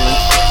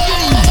chillin',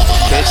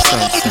 catch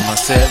stunts in my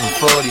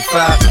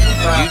 745.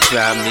 You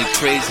drive me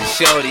crazy,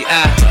 shorty. I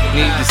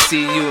need to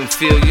see you and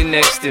feel you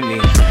next to me.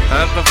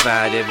 I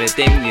provide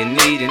everything you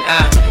need, and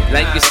I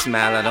like your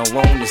smile. I don't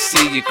wanna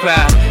see you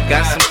cry.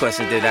 Got some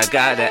questions that I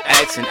gotta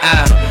ask, and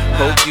I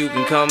hope you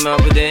can come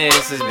up with the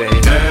answers,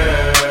 baby.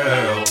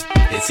 Girl,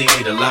 it's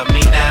easy to love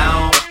me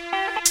now.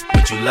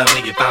 Would you love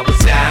me if I was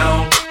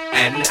down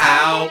and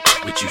out?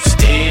 Would you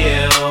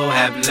still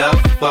have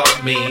love for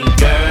me,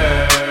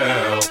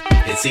 girl?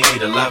 It's easy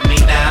to love me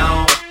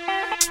now.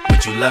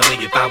 Would you love me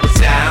if I was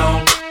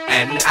down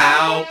and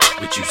out?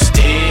 Would you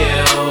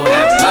still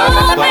have love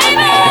for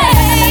me?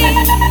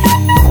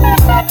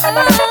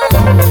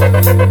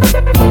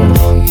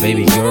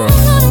 Baby girl,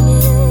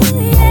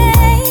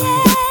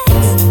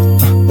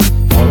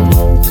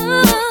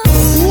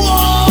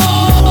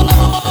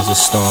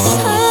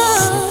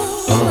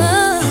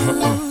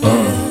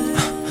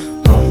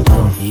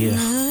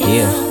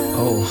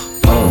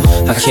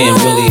 I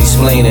can't really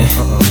explain it.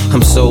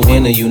 I'm so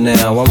into you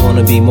now. I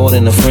wanna be more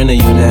than a friend of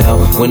you now.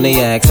 When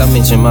they ask, I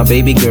mention my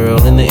baby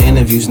girl in the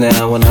interviews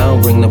now. And I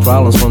don't bring the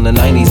problems from the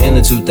 90s and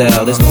the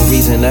 2000s. There's no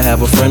reason to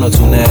have a friend or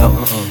two now.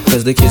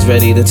 Cause the kid's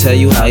ready to tell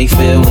you how he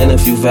feel in a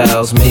few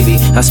vows. Maybe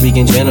I speak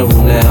in general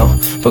now.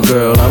 But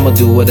girl, I'ma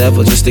do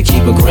whatever just to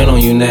keep a grin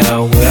on you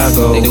now. Where I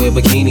go, they wear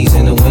bikinis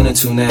in the winter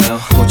too now.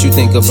 What you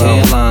think about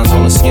tan lines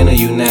on the skin of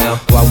you now?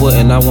 Why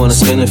wouldn't I wanna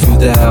spend a few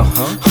thou?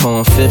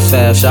 On Fifth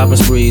Ave, shopping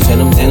sprees and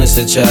them dinners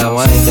to chow.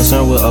 I ain't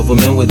concerned what other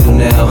men would do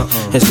now.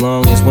 As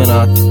long as when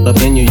I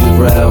up in you, you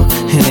growl.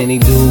 And any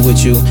dude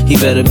with you, he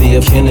better be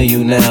a kin of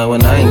you now.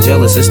 And I ain't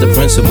jealous, it's the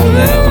principle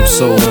now. I'm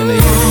so into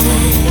you.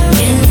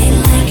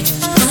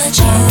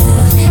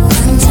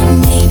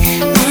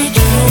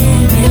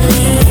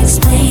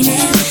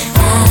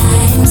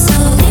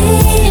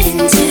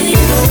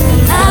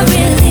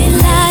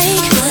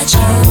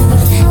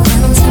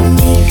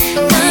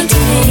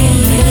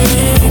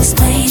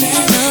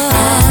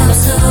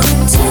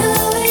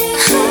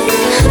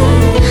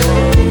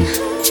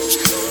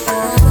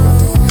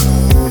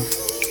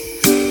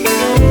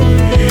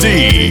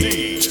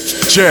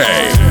 DJ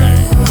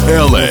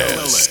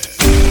Illest.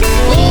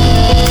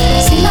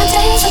 See, my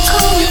days are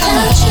cold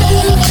without you,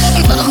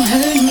 but I'm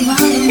hurting while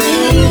I'm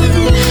with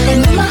you. And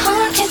when my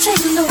heart can't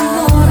take no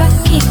more, I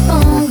keep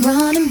on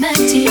running back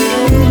to you.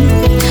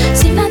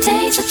 See, my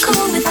days are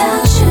cold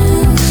without you,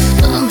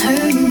 but I'm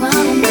hurting while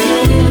I'm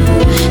with you.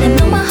 And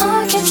when my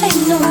heart can't take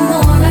no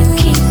more, I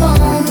keep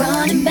on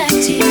running back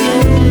to you.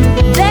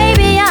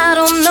 Baby, I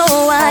don't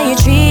know why you're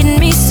treating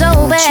me so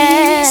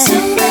bad.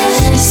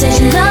 You said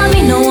you love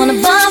me, no one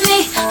above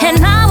me,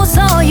 and I was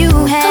all you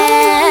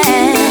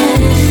had.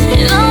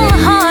 And all my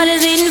heart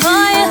is beating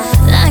for you,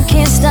 I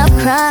can't stop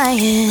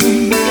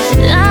crying.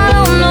 I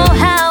don't know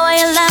how I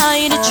allow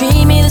you to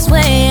treat me this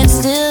way, and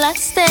still I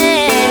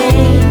stay.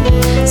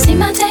 See,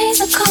 my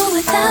days are cold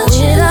without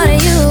you,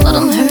 but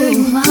I'm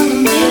hurting while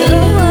I'm with you.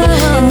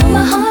 And though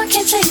my heart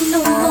can't take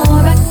no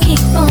more, I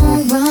keep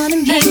on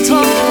running back to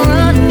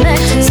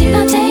you. See,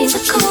 my days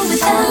are cold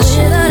without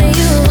you,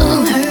 but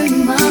I'm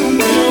hurting while I'm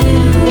with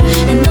you.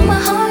 And though my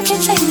heart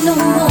can't take no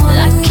more,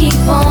 I keep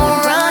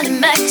on running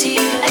back to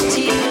you, back to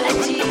you, back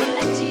to you,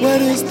 back to you.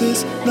 What is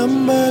this?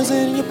 Numbers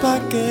in your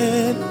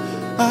pocket.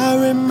 I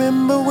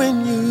remember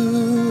when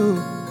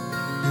you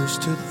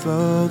used to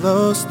throw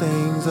those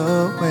things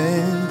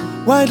away.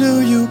 Why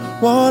do you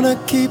wanna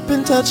keep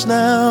in touch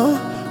now?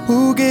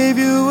 Who gave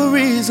you a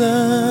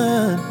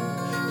reason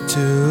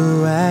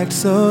to act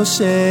so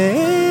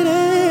shady?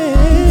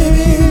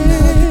 Maybe you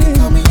know you can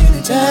call me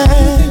anytime.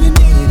 Anything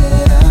you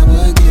needed, I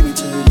would give it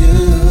to you.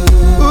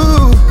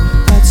 Ooh,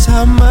 that's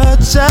how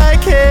much I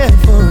care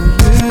for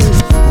you.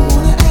 I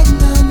wanna act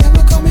now,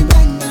 never call me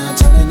back now.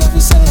 Turning off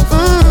your cell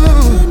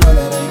phone, you know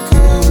that ain't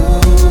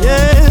cool.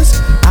 Yes,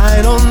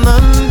 I don't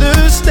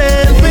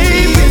understand,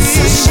 baby. It's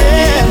a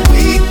shame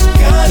we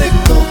gotta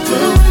go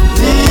through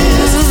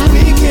this.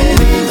 We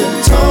can't even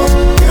talk,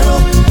 girl.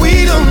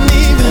 We don't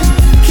even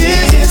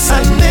kiss.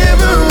 I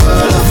never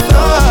would have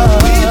thought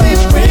we'd be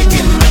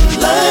breaking up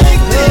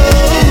like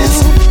this,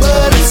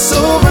 but it's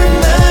over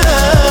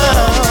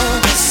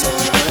now. It's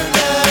over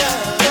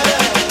now.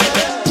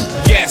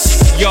 Yes,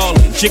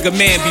 y'allin', Jigga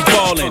man be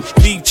ballin'.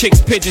 Leave chicks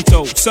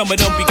pigeon-toed, some of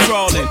them be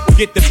crawlin'.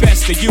 Get the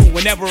best of you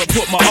whenever I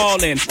put my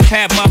all in.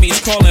 Have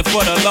mommies callin'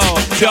 for the law,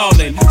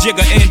 darling.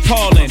 Jigga and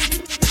Paulin'.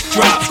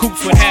 Drop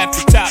coops with half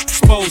the top,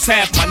 expose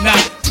half my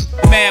knot.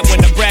 Mad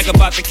when I brag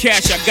about the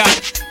cash I got,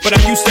 but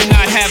I'm used to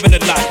not having a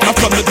lot. I'm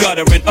from the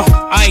gutter and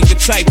I ain't the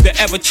type to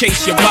ever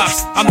chase your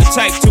box. I'm the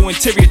type to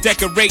interior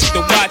decorate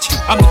the watch.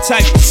 I'm the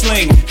type to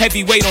sling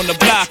heavyweight on the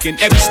block in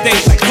every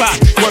stage like clock.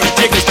 Word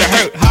jiggers to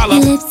hurt, holla.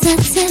 Your lips are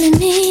telling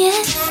me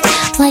yes,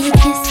 while you're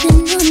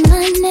kissing on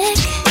my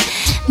neck,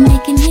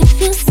 making me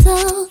feel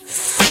so.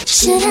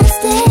 Should I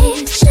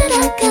stay? Should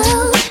I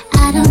go?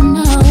 I don't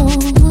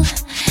know.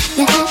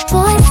 Your hot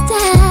boy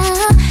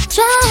style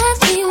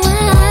drives me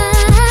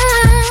wild,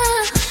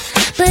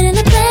 but in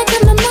the back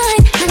of my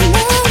mind, I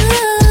know.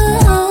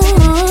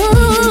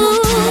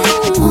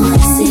 Wanna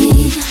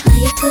see how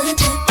you put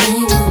that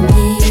thing on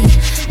me?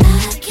 I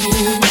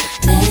can't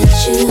let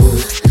you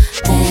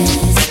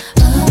pass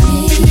on me.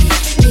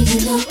 You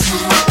know I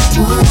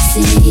wanna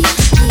see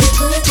how you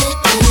put that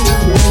thing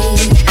on me.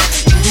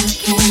 I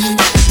can't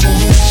let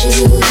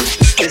you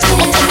pass on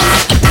me.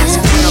 It's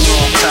been a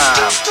long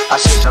time. I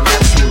should have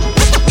left you.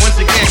 Once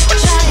again, it's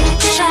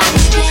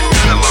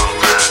been a long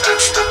time.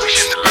 We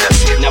shouldn't have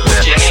left you. Now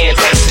put your hands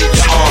up, see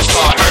your arms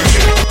start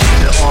hurting.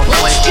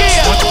 Once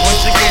again,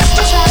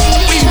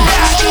 we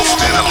back. It's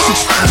been a long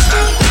time.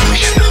 We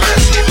shouldn't have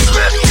left you.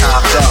 Left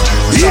time's up.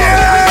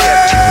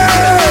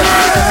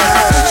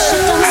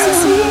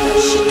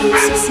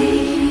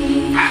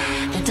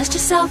 Dust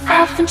yourself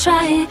off and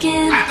try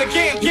again.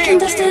 You can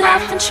dust it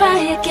off and try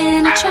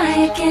again and try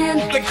again.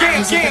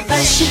 Cause if at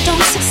first you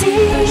don't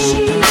succeed,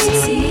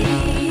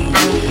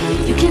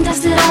 you can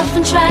dust it off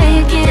and try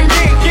again.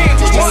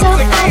 Dust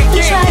yourself off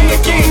and try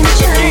again and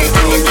try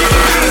again.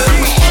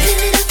 Every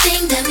little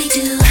thing that we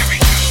do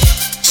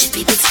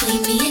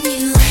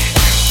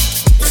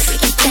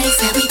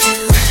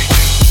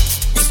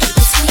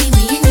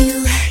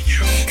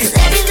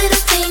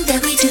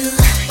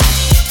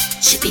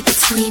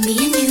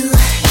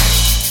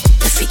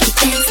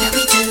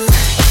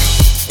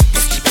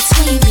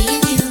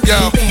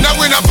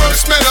When I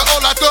first met her,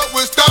 all I thought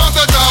was dong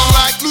da dong.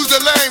 Like lose the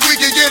lane, we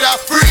can get out,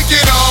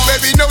 freaking on.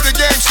 Baby, know the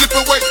game, slip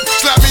away.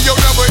 Slap me your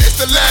number, it's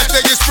the last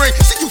day of spring.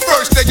 See you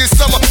first day of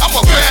summer. I'm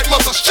a bad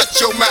mother, shut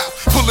your mouth.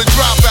 Pull a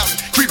drop out,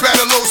 creep at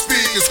a low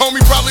speed. Cause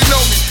homie probably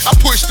know me. I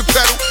push the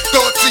pedal,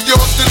 thought to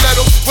your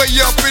stiletto. Way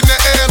up in the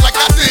air like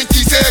I think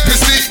he's here. Cause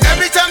see,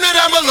 every time that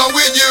I'm alone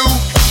with you,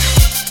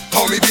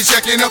 homie be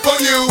checking up on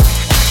you.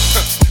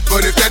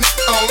 But if that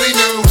only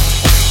knew,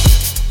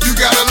 you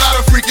got a lot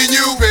of freaking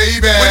you,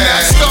 baby. When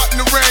I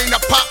starting to rain,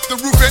 I pop the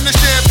roof and the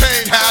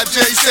champagne. How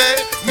Jay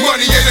said,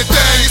 money ain't a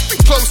thing. It's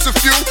been close to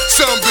few,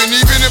 some been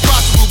even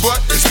impossible, but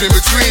it's been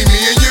between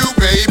me and you,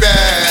 baby.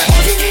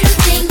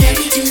 Everything that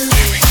we do,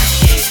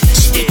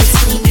 should be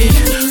between me and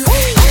you.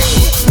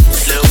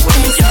 Little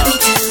women, y'all.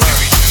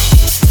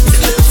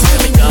 Little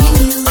women, y'all.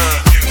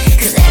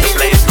 Cause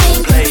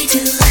everything that we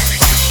do,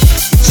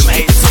 some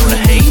haters on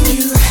the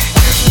hate.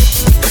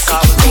 The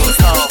callers on the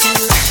call.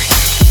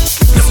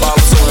 The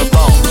ballers on the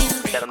ball.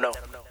 Let them know.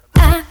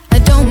 I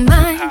don't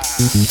mind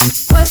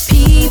what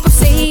people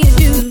say or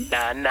do.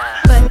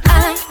 But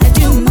I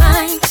do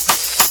mind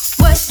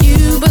what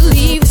you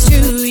believe is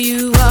true.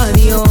 You are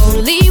the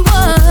only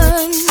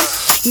one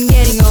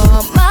getting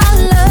all my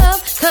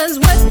love. Cause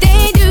what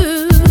they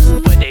do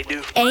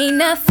ain't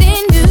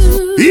nothing new.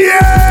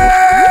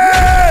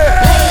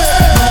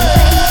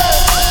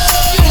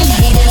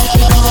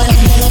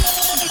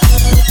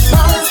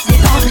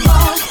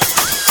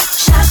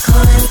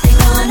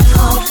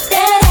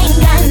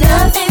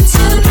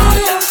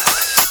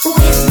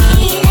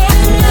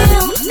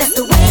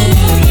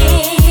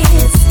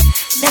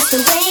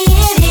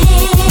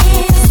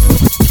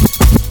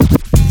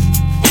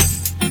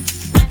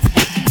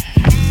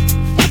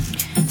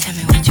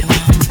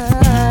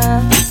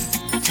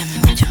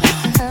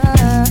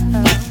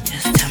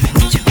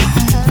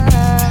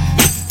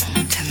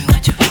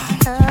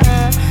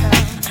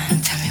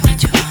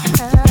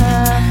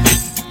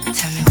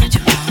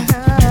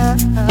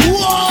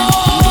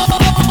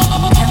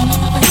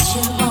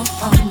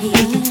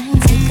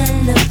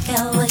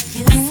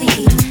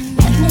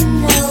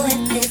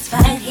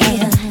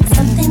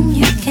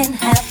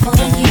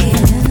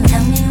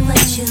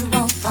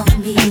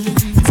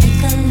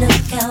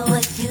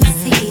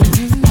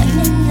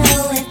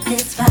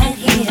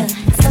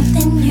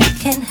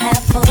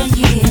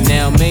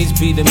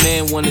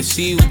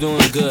 See you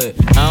doing good.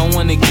 I don't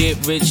wanna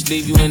get rich,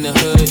 leave you in the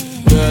hood.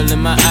 Girl, in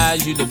my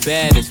eyes, you the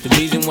baddest. The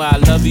reason why I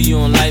love you, you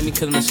don't like me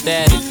cause my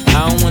status.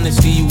 I don't wanna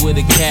see you with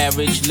a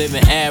carriage,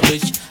 living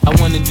average. I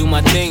wanna do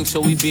my thing so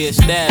we be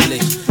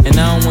established. And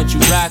I don't want you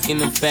rocking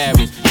them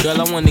fabrics. Girl,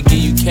 I wanna give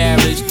you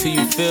carriage till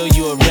you feel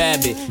you a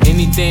rabbit.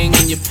 Anything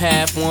in your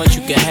path, want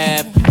you can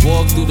have.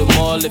 Walk through the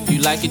mall, if you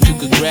like it, you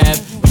could grab.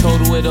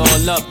 Total it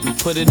all up and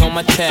put it on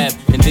my tab.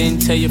 And then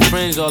tell your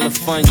friends all the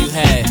fun you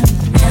had.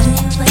 Tell me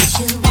what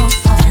you want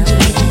from me.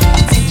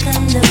 Take a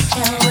look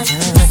at what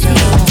you see.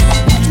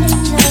 Let me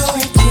know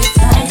if it's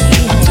right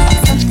here.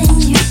 Something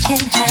you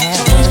can have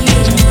for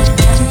you.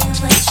 Tell me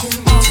what you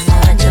want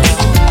from me.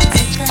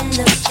 Take a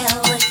look at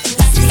what you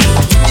see.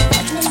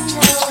 Let me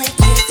know if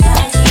it's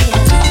right here.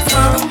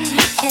 Something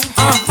you can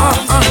have for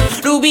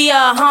you.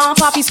 Rubia,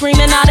 Poppy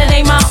screaming out of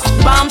their mouth.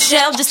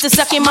 Bombshell, just a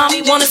second,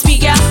 mommy wanna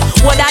speak out.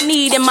 What I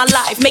need in my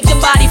life, make the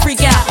body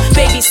freak out.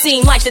 Baby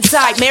seem like the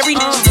type, married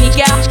sneak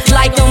out.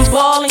 Like I'm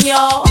ballin',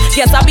 y'all.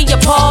 Guess I be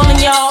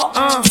appallin', y'all.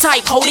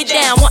 Type, hold it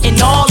down,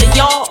 wantin' all of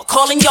y'all.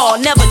 Calling y'all,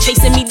 never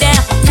chasing me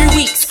down. 3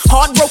 weeks,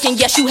 heartbroken,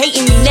 yes, you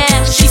hating me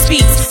now. She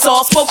speaks,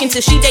 soft spoken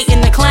till she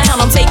dating the clown.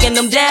 I'm taking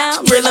them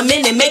down, reel them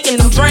in and making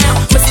them drown.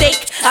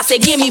 Mistake, I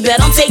said give me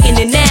bet, I'm taking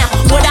it now.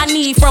 What I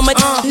need from a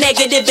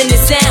negative in the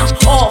sound.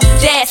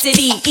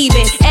 Audacity,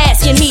 even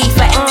asking me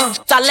for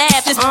I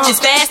laugh, this bitch is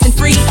fast and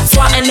free.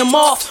 Swatting them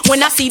off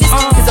when I see this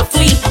is a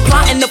flea.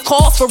 Plotting of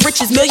calls for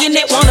riches,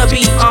 millionaire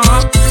wannabe.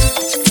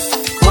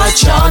 What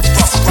y'all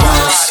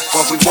want?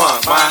 What we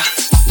want, why?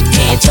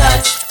 Can't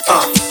touch.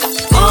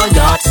 All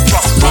y'all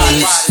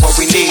needs. What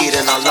we need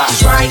in our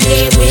lives. Right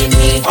here with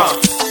me.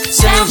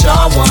 Sounds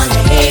y'all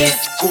wanna hear.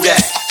 Who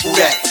that? Who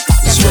that?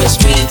 Swiss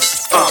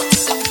Beats.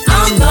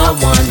 I'm the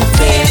one to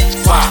fear.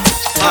 Why?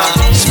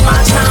 It's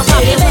my time,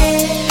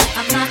 baby.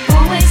 I'm not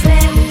always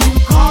there when you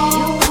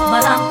call,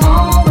 but I'm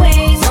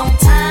always on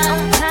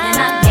time. And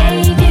I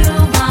gave you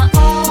my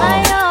all.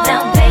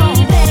 Now,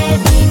 baby,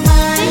 be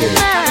mine.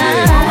 I'm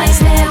not always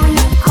there when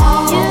you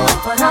call,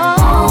 but I'm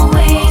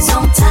always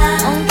on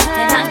time.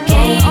 And I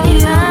gave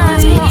you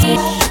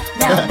it.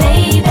 Now,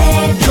 baby,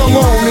 come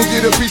on and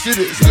get a piece of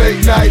this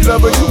late night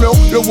lover. You know,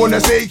 the one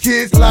that say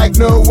kids like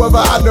no other.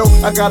 I know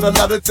I got a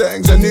lot of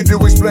things I need to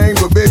explain,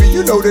 but baby,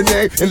 you know the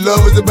name, and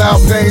love is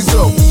about pain.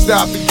 So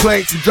stop the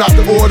complaints and drop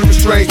the order of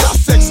restraint. Our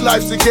sex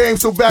life's a game,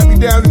 so back me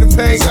down in the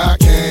pain. I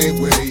can't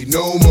wait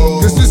no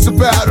more. Cause it's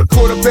about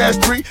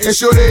 3:15, and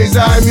sure days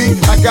I mean,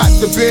 I got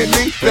the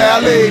Bentley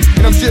Ballet,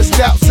 and I'm just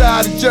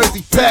outside of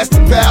Jersey, past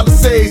the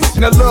Palisades.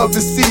 And I love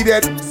to see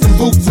that some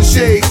boots and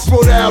shades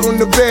spread out on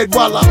the bed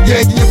while I'm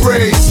yanking your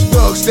braids.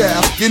 Thug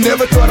style, you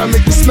never thought I'd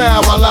make you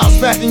smile while I'm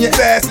smacking you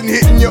fast and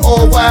hitting you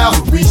all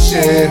wild. We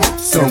share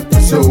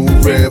something so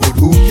rare, but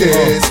who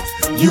cares?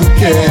 You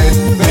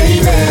can,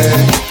 baby.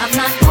 I'm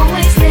not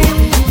always there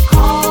when you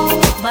call,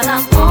 but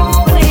I'm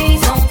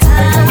always on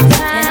time.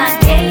 And I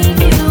gave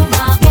you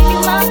my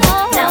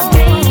all. Now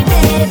baby,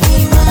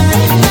 be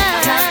mine.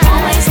 I'm not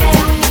always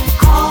there when you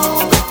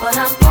call, but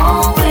I'm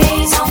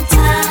always on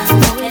time.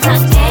 And I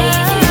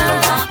gave you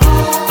my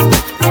all.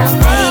 Now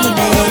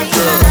baby,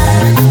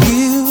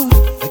 you,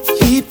 I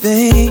keep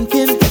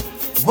thinking,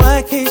 why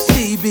can't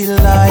she be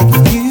like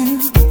you?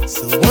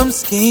 So I'm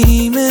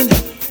scheming,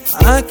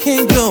 I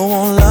can't go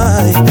on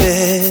like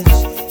this,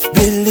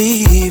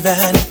 believing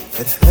that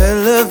her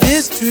love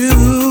is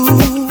true.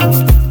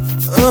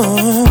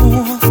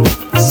 Oh,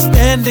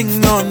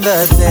 standing on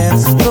the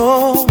dance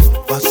floor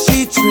while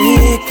she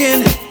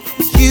tricking,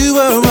 you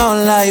are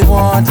all I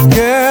want,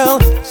 girl.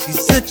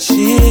 She's a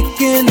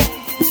chicken.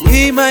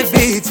 We might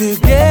be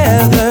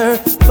together,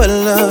 but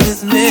love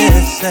is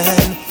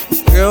missing.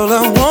 Girl,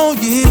 I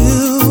want you,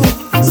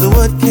 so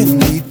what can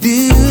we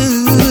do?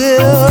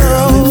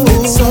 Girl,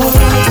 if it's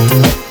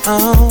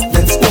alright,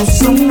 let's go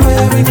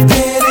somewhere and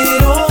get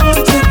it on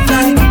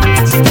tonight.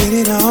 Let's get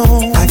it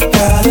on. I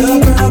got a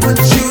girl, but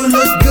you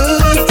look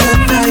good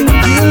tonight.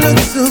 You look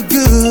so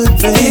good,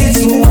 baby.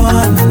 It's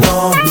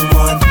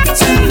one-on-one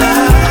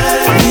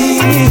tonight. Me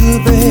and you,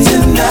 baby.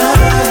 Tonight.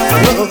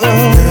 Oh,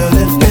 girl,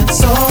 if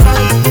it's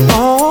alright,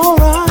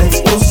 let's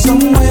go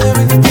somewhere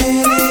and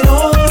get it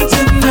on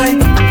tonight.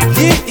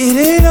 Get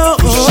it on.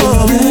 You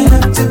shouldn't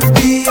have to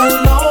be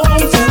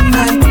alone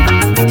tonight.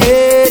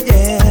 Yeah,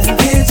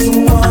 yeah. It's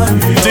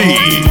one-on-one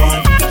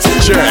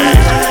DJ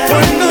Ellis.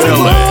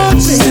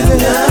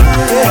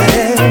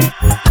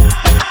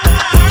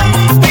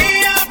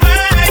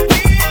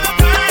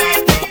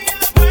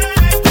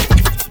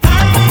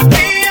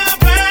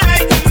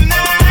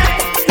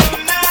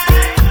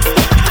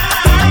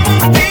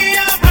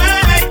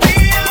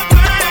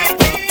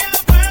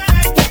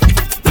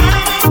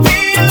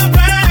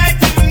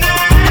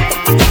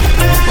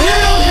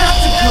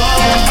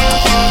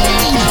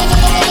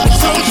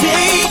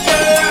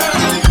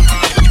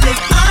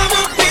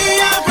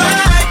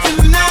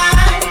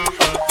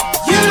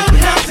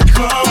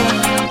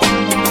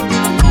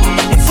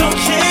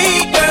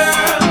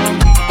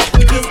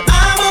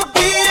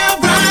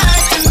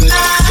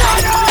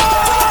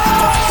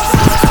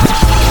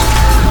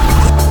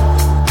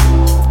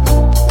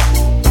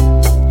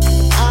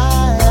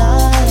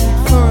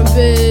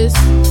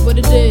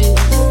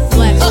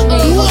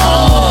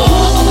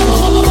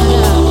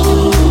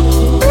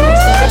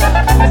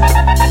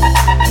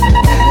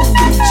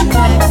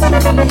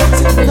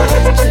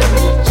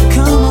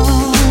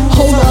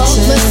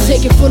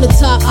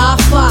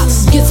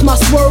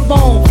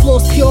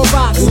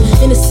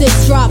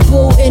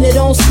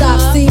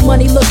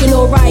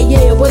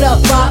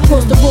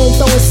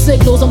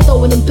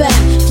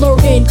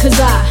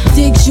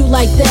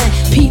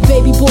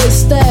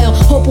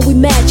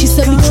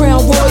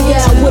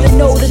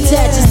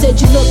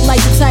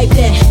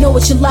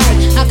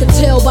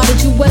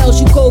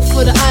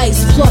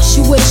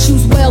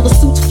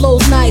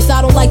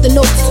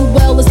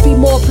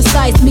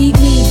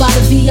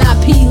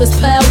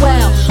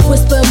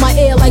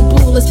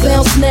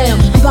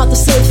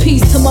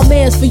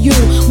 For you,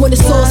 when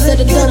it's all said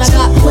and done, I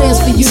got plans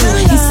for you. He said,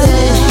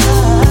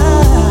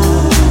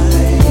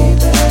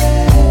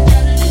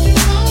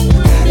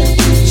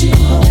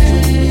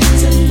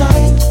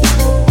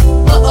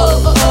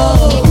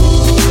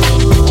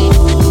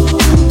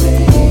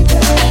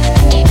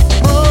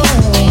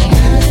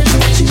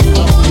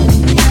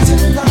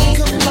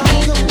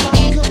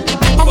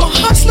 I'm a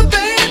hustler,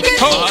 baby.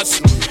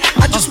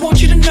 I just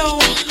want you to know.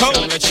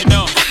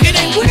 It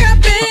ain't where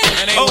I've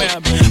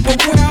been, but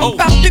where I'm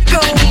about to go.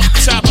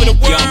 Top of the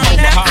world.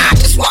 I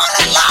just wanna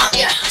love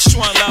you.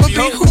 But be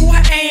who I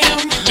am.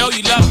 Know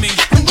you love me.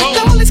 And with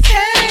all this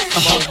cash,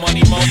 more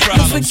money, more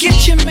problems. don't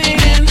forget your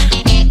man.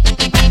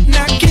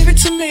 Now give it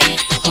to me.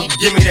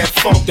 Give me that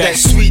funk, that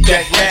sweet,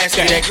 that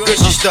nasty, that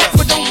gushy stuff.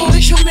 But don't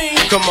bullshit me.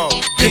 Come on,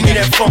 give me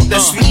that funk,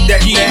 that sweet,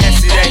 that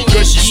nasty, that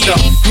gushy stuff.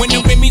 When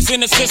the Remy's in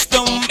the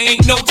system,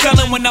 ain't no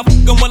telling when I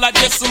fuck 'em, will I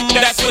diss 'em?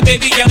 That's what they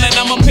be yelling.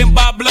 I'm a pimp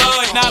by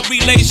blood, not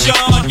relation.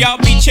 Y'all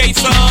be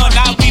chasing,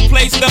 I'll be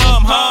placed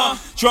huh?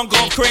 Drunk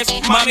on Chris,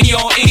 mommy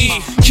on E.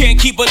 Can't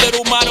keep a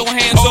little model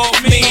hands off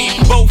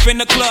me. Both in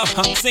the club,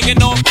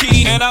 singing off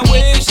key. And I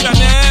wish I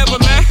never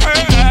met her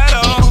at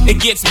all. It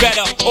gets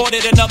better,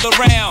 ordered another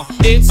round.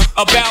 It's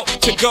about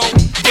to go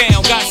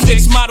down. Got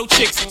 6 model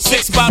chicks,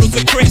 6 bottles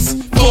of Chris,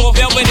 4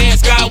 velvet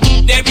ass, got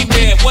weed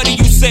everywhere. What do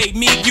you say?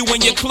 Me, you,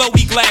 and your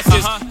Chloe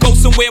glasses. Go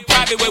somewhere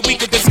private where we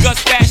could discuss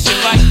fashion,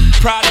 like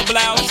Prada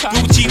blouse,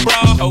 Gucci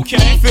bra,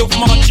 okay? Filth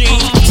my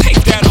jeans,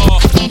 take that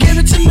off. Give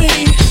it to me.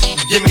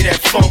 Give me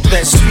that funk,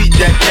 that sweet,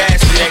 that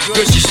nasty, that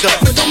gushy stuff.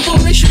 But don't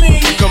bullish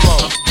me. Come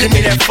on, give me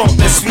that funk,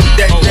 that sweet,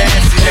 that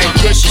nasty, that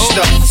gushy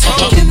stuff.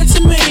 Give it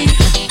to me.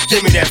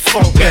 Give me that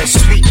funk, that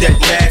sweet, that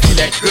nasty,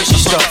 that gushy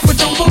stuff. But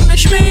don't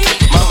bullish me.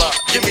 Mama,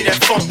 give me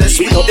that funk, that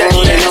sweet, that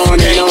nasty,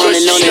 that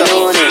gushy stuff.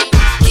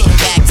 Getting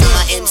back to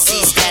my MC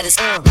status. status.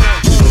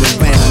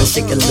 Move around and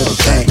shake a little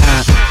thing.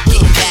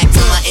 Getting back to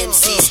my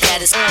MC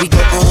status. We go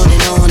on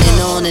and on and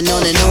on and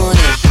on and on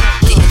and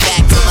getting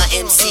back to my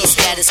MC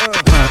status.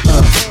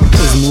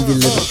 Please move your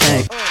little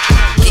thing.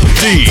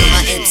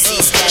 DJ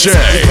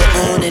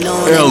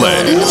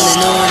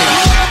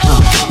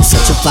It's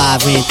such a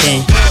vibrant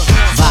thing,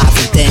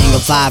 a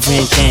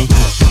vibrant thing.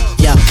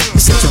 Yeah,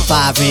 it's such a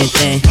vibrant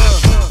thing,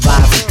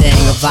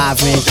 a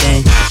vibrant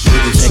thing.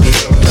 Check it,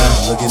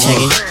 check it, check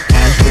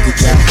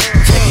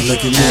it,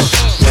 look at me.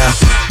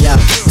 Yeah,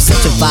 it's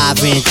such a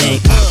vibrant thing,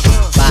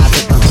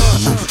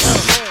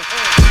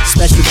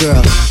 Special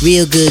girl,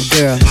 real good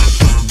girl,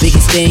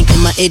 biggest thing in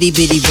my itty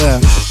bitty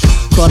world.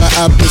 Call her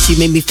up and she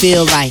made me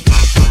feel right.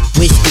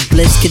 Wish the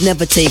bliss could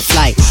never take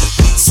flight.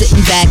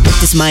 Sitting back with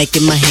this mic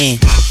in my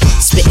hand,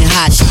 spitting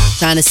hot shit,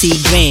 trying to see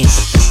grand.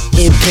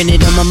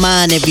 Imprinted on my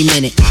mind every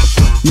minute.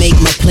 Make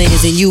my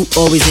plans and you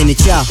always in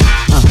it, y'all.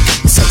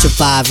 It's such a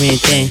vibrant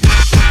thing,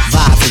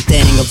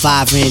 a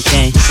vibrant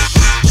thing.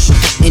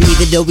 And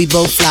even though we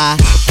both fly,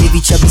 give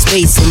each other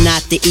space and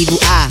not the evil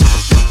eye.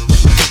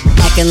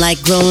 Acting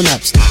like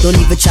grown-ups, don't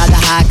even try to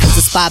hide cause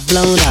the spot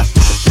blown up.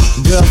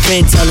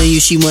 Girlfriend telling you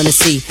she wanna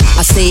see.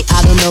 I say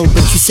I don't know,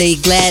 but you say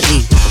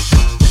gladly.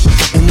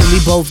 And when we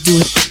both do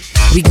it,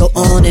 we go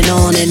on and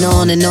on and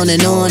on and on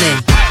and on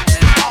and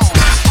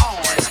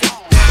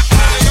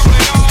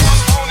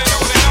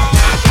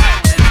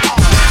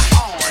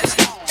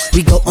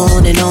we go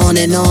on and on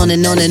and on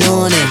and on and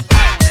on and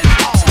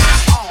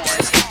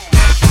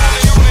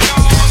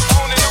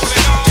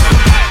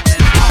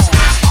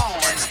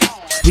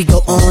we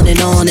go on and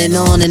on and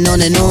on and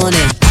on and on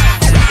and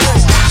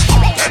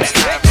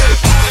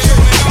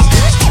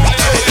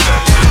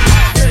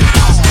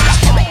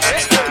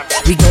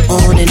we go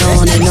on and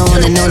on and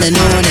on and on and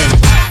on and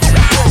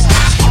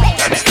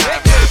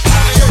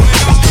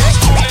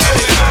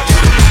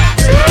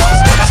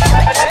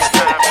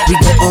we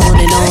go on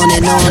and on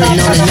and on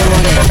and on and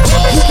on and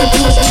you can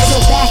do it, put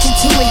your back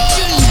into it.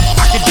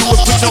 I can do it,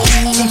 put your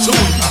into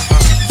it.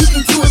 You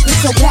can do it, put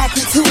your back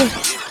into it.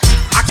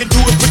 I can do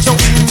it, put your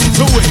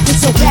into it. Put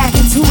your back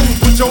into it.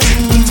 Put your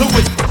into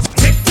it.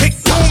 Tick, tick,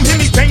 boom, hear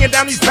me banging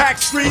down these back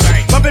streets.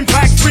 Loving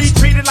Black Street,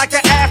 treated like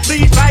an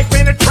athlete. Life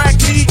ain't a track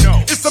meet.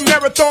 It's a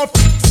marathon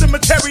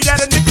cemetery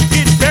that a nigga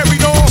gets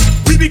buried on.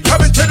 We be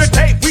coming to the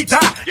day we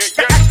die.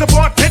 Ask the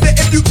bartender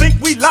if you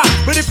think we lie.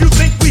 But if you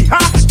think we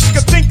hot, you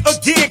can think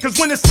again. Cause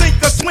when it's sink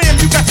or swim,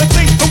 you got to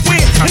think to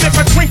win. And if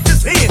I drink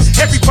this in,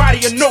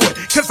 everybody will know it.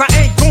 Cause I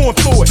ain't going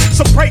for it.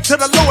 So pray to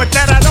the Lord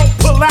that I don't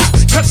pull out.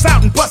 Cuss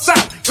out and bust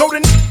out. Go to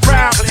the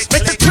crowd.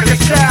 Make the trigger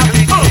shout.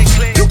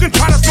 You can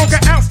try to smoke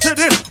an ounce to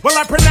this. Well,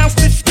 I pronounce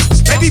this shit.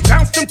 Baby,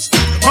 bounce them.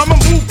 I'ma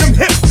move them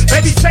hips.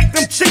 Baby, shake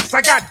them cheeks.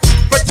 I got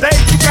but they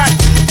you got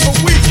for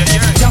we.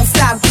 Don't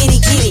stop, get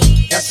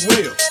it. That's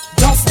real.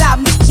 Don't stop,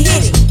 hit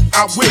it.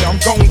 I will. I'm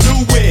gon' do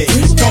it.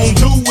 Gon'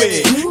 do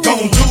it.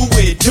 Gon' do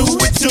it. Do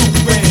it. Do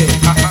it.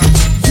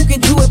 You can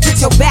do it.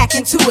 Put your back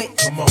into it.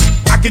 Come on.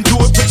 I can do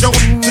it. Put your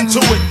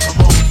into it.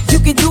 Come on. You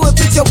can do it.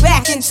 Put your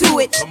back into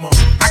it. Come on.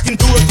 I can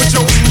do it. Put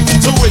your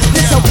into it.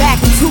 Put your back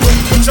into it.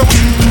 Put your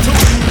into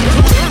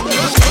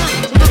it.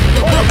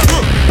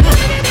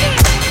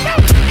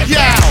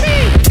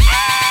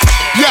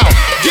 Yo,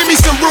 give me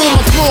some room,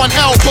 I'm throwing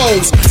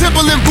elbows.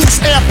 Timberland boots,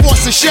 Air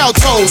Force, and shell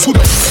toes. Who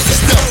the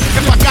still?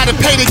 If I gotta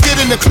pay to get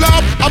in the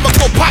club, I'ma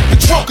go pop the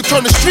trunk and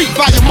turn the street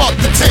volume up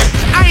to 10.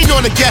 I ain't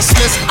on the guest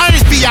list, I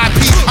ain't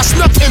VIP. I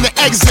snuck in the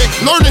exit,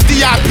 learning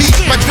DIP.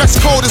 My dress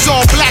code is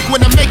all black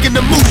when I'm making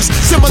the moves,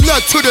 similar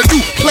to the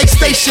new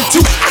PlayStation 2.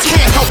 I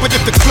can't help it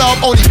if the club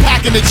only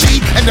packing a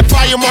G and the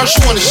fire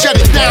marshal wanna shut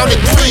it down at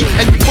 3.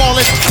 And you call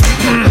it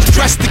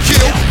dress to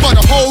kill, but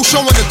a hole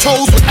showing the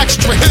toes with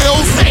extra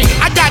heels.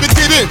 I gotta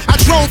get in. I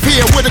drove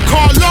here with a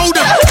car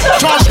loaded,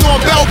 charged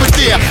on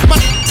Belvedere. My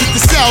at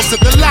the cells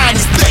that the line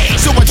is thick,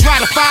 so I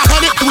drive the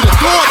 500 through the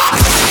door.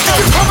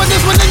 Coming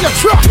this one in your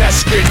truck.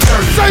 Let's get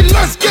dirty. Say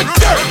let's get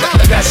dirty.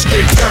 Let's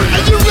get dirty.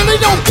 And you really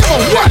don't give a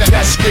what.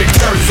 Let's get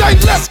dirty. Say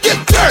let's get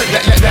dirty.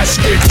 Let's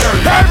get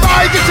dirty.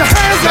 Everybody get your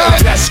hands up.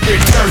 Let's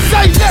get dirty.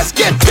 Say let's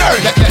get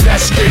dirty.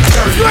 Let's get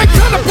dirty. You ain't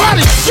come to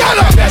party. Shut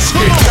up. Let's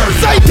get dirty.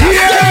 Say let's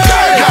get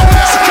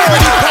dirty. Security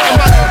patting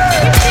my.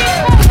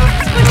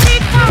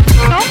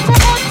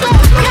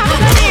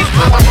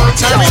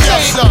 Turn me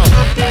up some.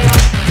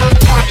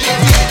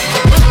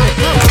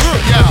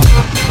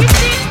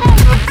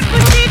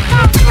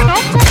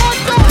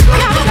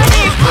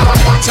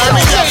 Turn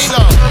me up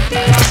some.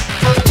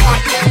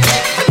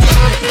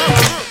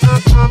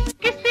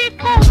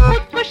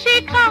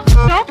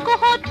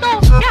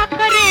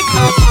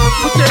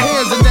 Put your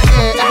hands in the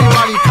air,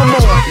 everybody, come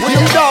on. Where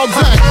them dogs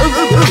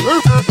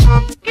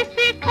at?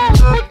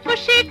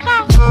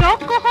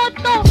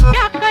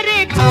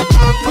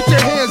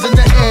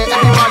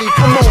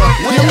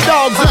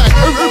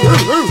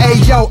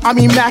 I'm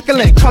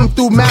immaculate, come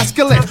through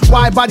masculine.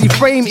 Wide body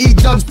frame,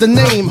 E-Dub's the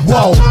name.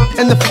 Whoa,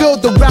 in the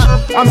field of rap,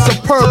 I'm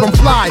superb, I'm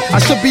fly. I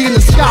should be in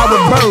the sky with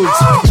birds.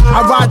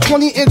 I ride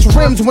 20-inch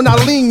rims when I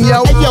lean,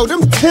 yo. Hey, yo,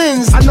 them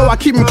tins, I know I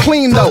keep them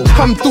clean, though.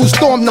 Come through,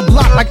 storm the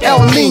block like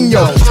El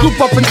Nino. Scoop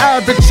up an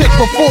Arabic chick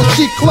before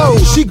she close.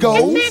 She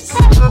goes,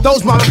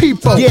 those my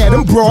people. Yeah,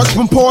 them broads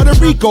from Puerto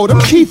Rico, them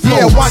Keith.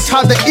 Yeah, watch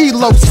how the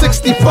E-Lo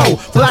 64.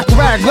 Black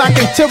rag, black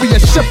interior,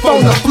 shift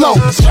on the flow.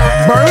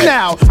 Burn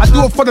out, I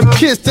do it for them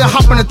kids that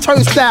hop on the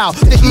turnstile.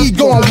 The E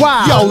going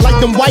wild. Yo, like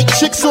them white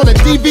chicks on the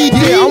DVD.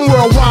 Yeah, I'm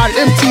worldwide,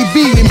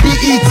 MTV and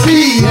BET.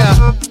 Yeah.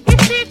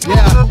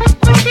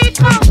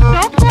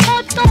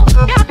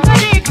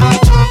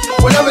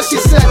 Whatever she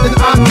said, then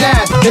I'm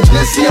mad. If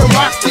this here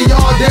rocks to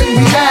y'all, then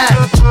we mad.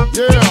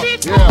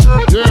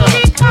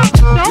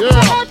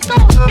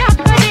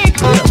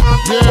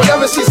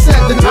 Whatever she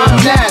said, then I'm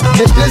mad.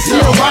 If this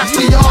here rocks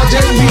to y'all,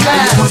 then we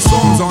mad. My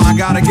songs on, I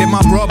gotta get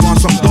my grub on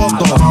some dope.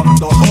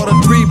 All the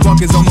 3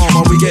 buckets of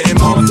mama, we getting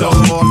more dough.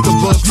 Off the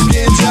books,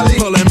 skin jelly,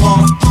 pulling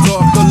more.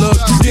 Off the look,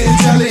 skin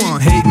jelly. You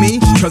wanna hate me,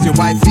 cause your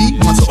wifey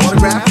wants an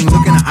autograph. And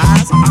look in her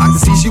eyes, I can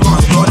see she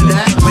wants more than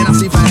that. When I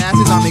see fat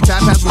asses, I make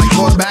fat passes like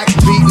quarterback.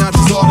 Beat nuts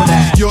is all of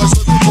that. Yours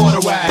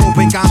quarterback.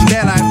 Hoping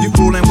Candela if you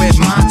fooling with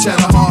my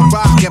cheddar. Hard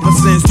rock ever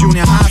since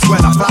junior high.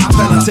 Sweat I fly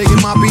fella.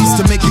 Taking my beats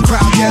to make your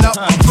crowd get up.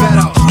 I'm fed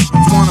up.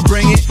 You wanna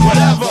bring it?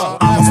 Whatever.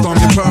 I'ma storm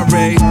your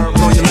parade.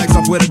 Throw your legs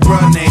up with a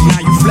grenade.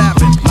 Now you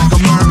flapping like a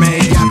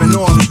mermaid. Yapping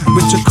off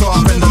with your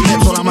cough and the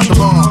lips while I'm at the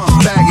bar.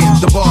 Bagging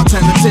the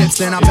bartender tips.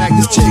 Then I bag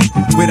this chick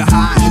with a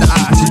high in the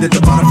eye. She did the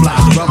butterfly.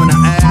 Rubbing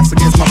her ass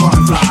against my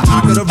butterfly.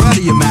 I could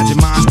already imagine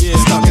mine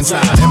stuck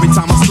inside. Every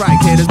time I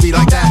strike, haters be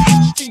like that.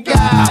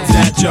 How's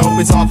that, Joe?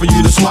 It's hard for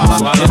you to swallow.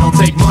 It don't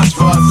take much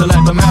for us to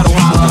let the metal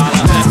holler.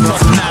 That's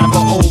crossing out of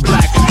an old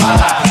black and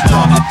pala.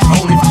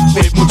 Only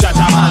fit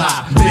muchacha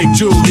mala. Big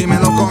Jew,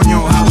 dímelo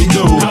coño, how we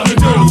do? How we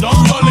do?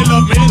 Don't only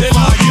love me, they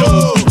love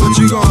you. What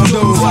you gonna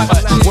do?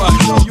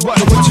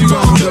 What you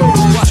gonna do?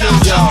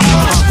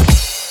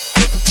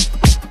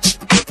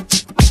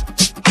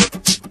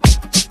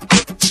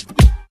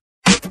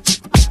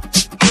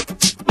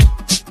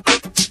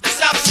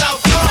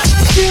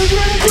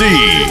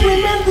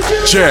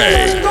 DJ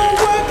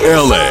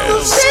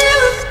Ellis.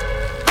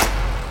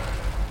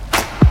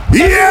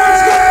 Yeah!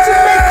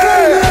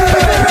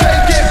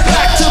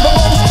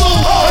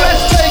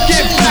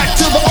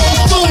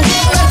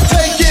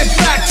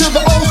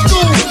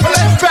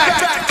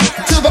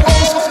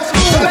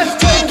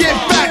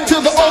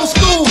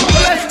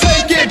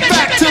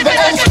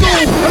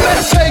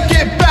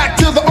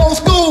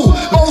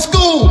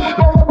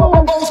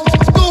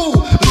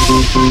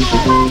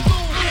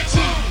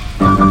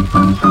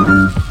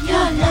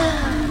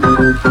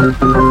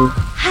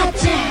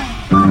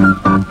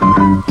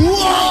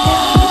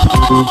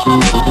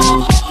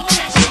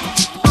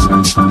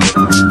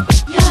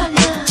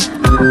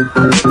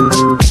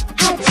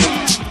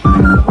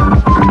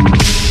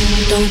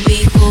 Don't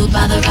be fooled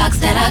by the rocks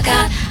that I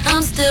got.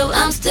 I'm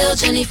still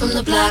Jenny from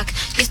the block.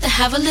 Used to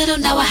have a little,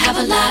 now I have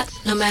a lot.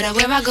 No matter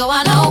where I go,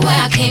 I know where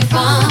I came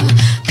from.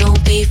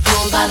 Don't be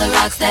fooled by the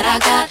rocks that I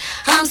got.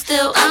 I'm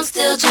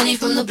still Jenny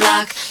from the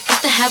block.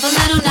 Used to have a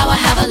little, now I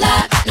have a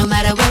lot. No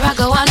matter where I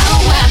go, I know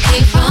where I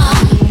came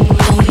from.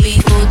 Don't be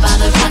fooled by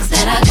the rocks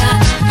that I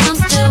got.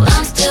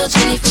 I'm still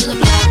Jenny from the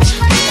block.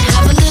 Used to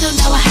have a little,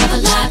 now I have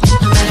a lot.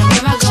 No matter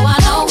where I go, I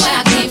know where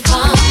I came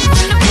from.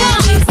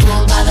 Don't be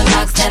fooled by the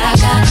rocks that I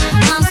got.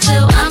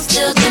 I'm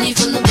still Jenny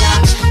from the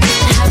block.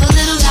 Used to have a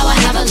little, now I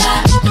have a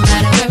lot. No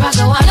matter where I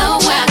go, I know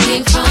where I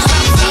came from.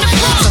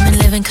 From In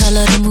Living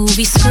Color to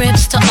movie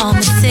scripts to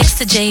Almost 6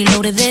 to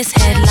J-Lo to this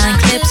headline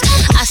clips.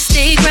 I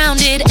stay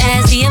grounded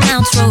as the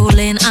amounts roll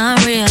in. I'm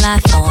real, I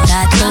thought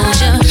I told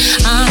ya.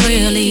 I'm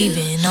real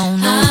even on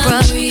no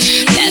bruh.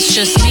 That's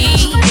just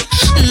me.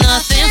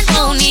 Nothing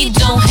phony,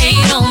 don't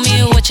hate on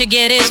me. What you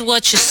get is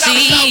what you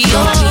see.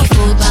 Don't be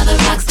fooled by the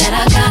rocks that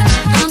I got.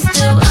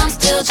 I'm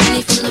still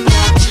Jenny from the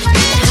block.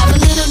 Used to have a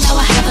little, now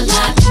I have a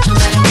lot. No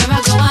matter where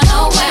I go, I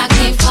know where I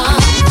came from.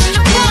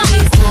 Don't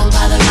be fooled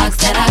by the rocks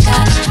that I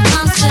got.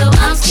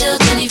 I'm still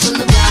Jenny from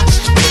the block.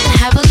 Used to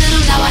have a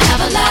little, now I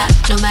have a lot.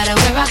 No matter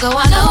where I go,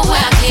 I know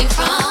where I came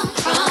from.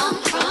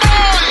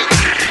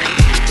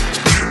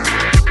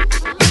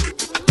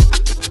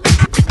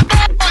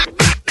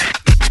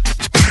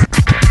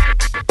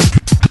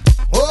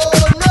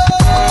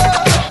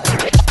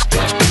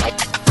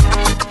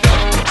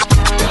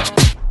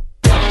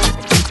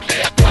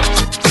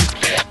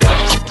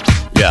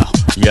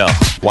 Yo,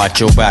 watch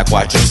your back,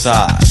 watch your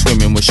side.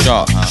 Swimming with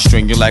sharks,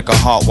 string you like a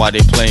heart while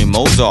they playing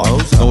Mozart.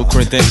 No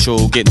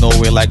credential, get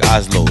nowhere like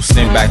Oslo.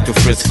 Send back to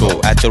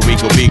Frisco at the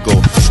Rico Bigo.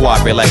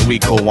 Swap it like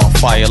Rico, on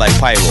fire like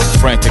Pyro.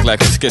 Frantic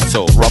like a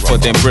schizo, rougher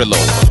than Brillo.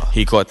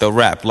 He caught the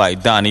rap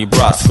like Donnie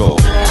Brasco.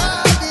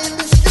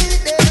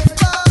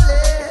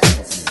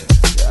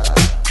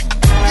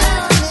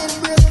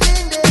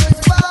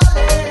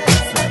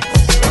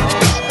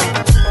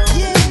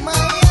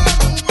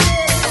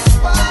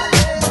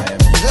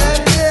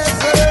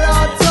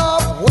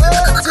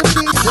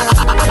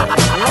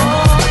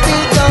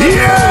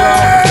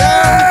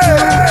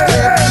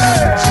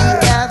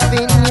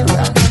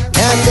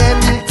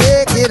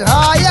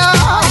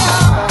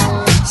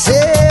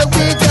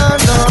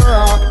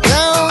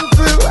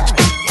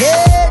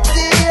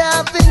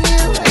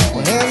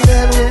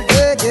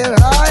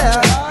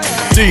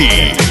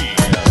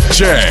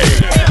 DJ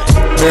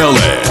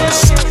Ellis.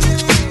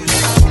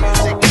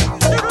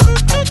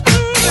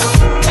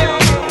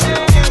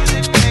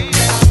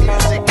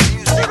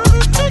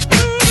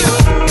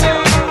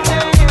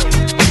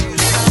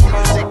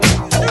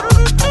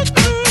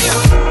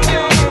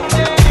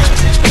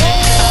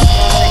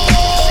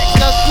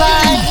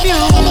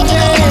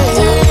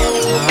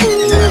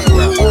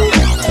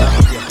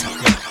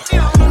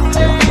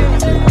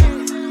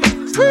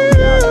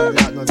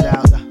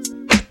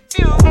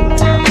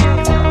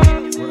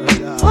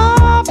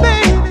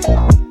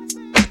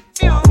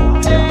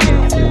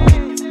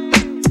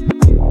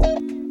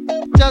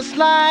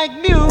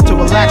 To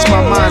relax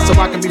my mind so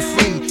I can be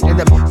free and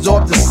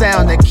absorb the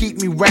sound that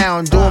keep me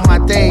round, doing my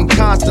thing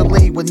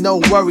constantly with no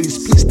worries.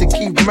 Peace to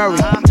Keith Murray.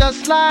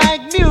 Just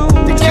like music.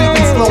 To keep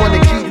me flowing, to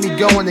keep me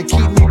going, to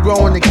keep me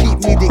growing, to keep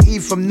me to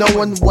eat from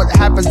knowing what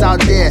happens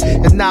out there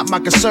is not my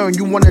concern.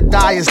 You wanna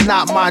die, it's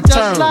not my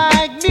turn.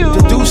 Like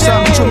to do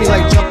something to me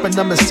like jumping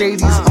the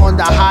Mercedes on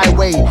the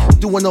highway,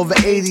 doing over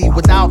 80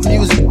 without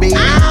music, baby.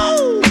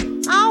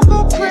 I'll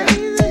go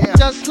crazy.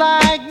 Just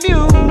like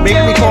music.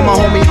 Make me call my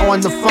homie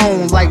on the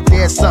phone like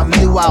there's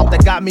something new out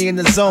that got me in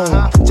the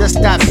zone.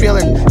 Just that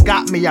feeling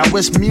got me. I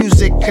wish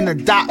music can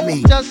adopt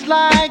me. Just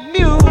like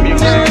music.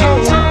 Music.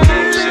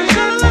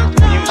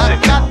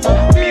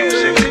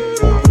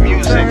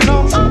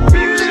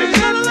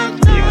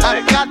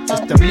 I got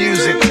just the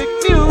music.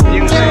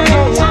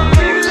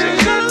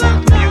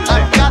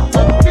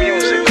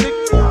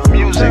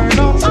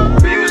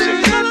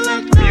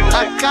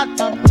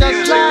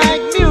 Just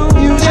like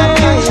music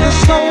makes the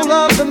soul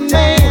of the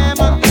man.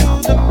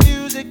 The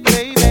music,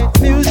 baby.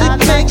 Music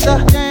makes a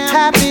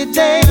happy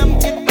day.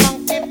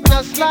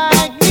 Just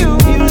like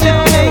music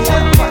makes a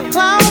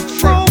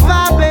clouds roll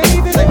by,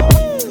 baby.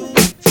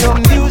 Your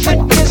music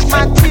is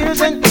my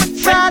tears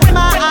inside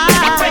my eyes.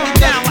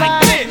 Just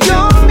like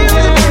your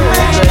music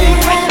makes me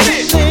want to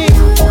sing.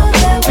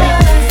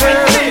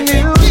 Girl,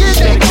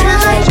 music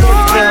is a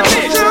joy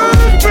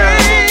to bring.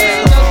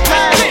 Just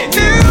like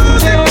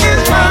music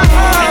is my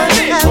heart.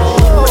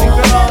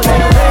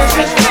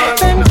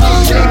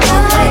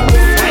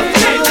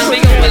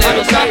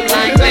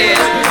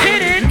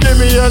 Give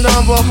me your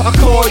number, I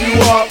call you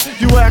up.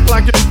 You act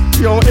like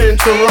you don't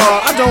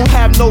interrupt. I don't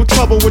have no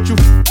trouble with you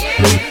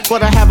me,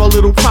 but I have a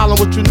little problem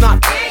with you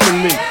not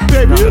me.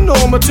 Baby, you know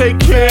I'ma take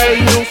care of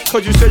you,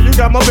 cause you say you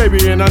got my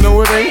baby and I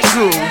know it ain't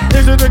true.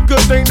 Is it a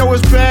good thing? No,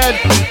 it's bad.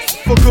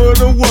 For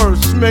good or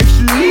worse, makes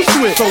you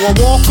switch. So I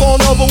walk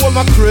on over with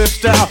my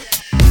crystal.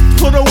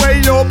 Put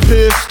away your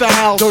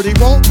pistol. Dirty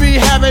won't be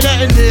having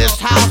that in this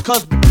house,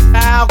 cause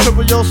I'll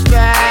cripple your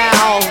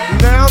style.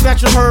 Now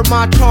that you heard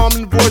my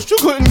charming voice, you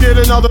couldn't get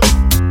another.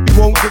 You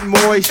won't get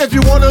moist. If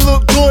you wanna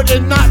look good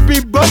and not be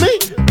bummy,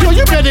 yo,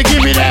 you better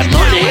give me that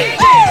money.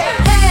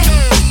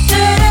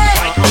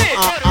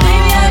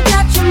 Baby, I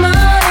got your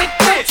money,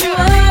 don't you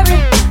worry.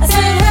 I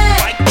said,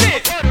 hey,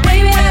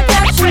 baby, I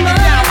got your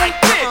money.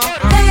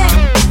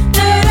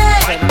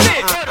 Hey,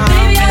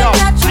 baby, I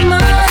got your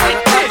money.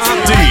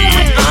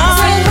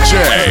 DJ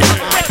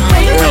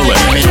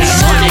Ellis.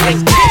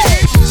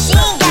 She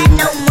ain't got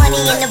no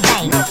money in the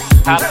bank.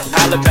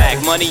 Holla back,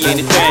 money in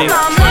the thing.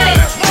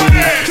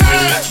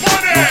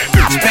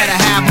 Better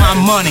have my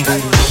money. She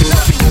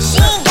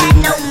ain't got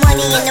no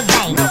money in the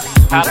bank.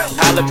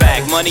 Holla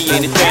back, money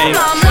in the thing.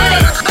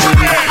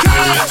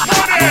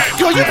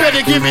 Yo, you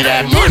better give me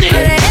that money.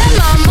 Better have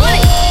my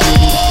money.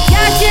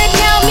 Y'all check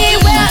out me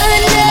well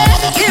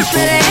enough. You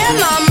better have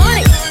my money.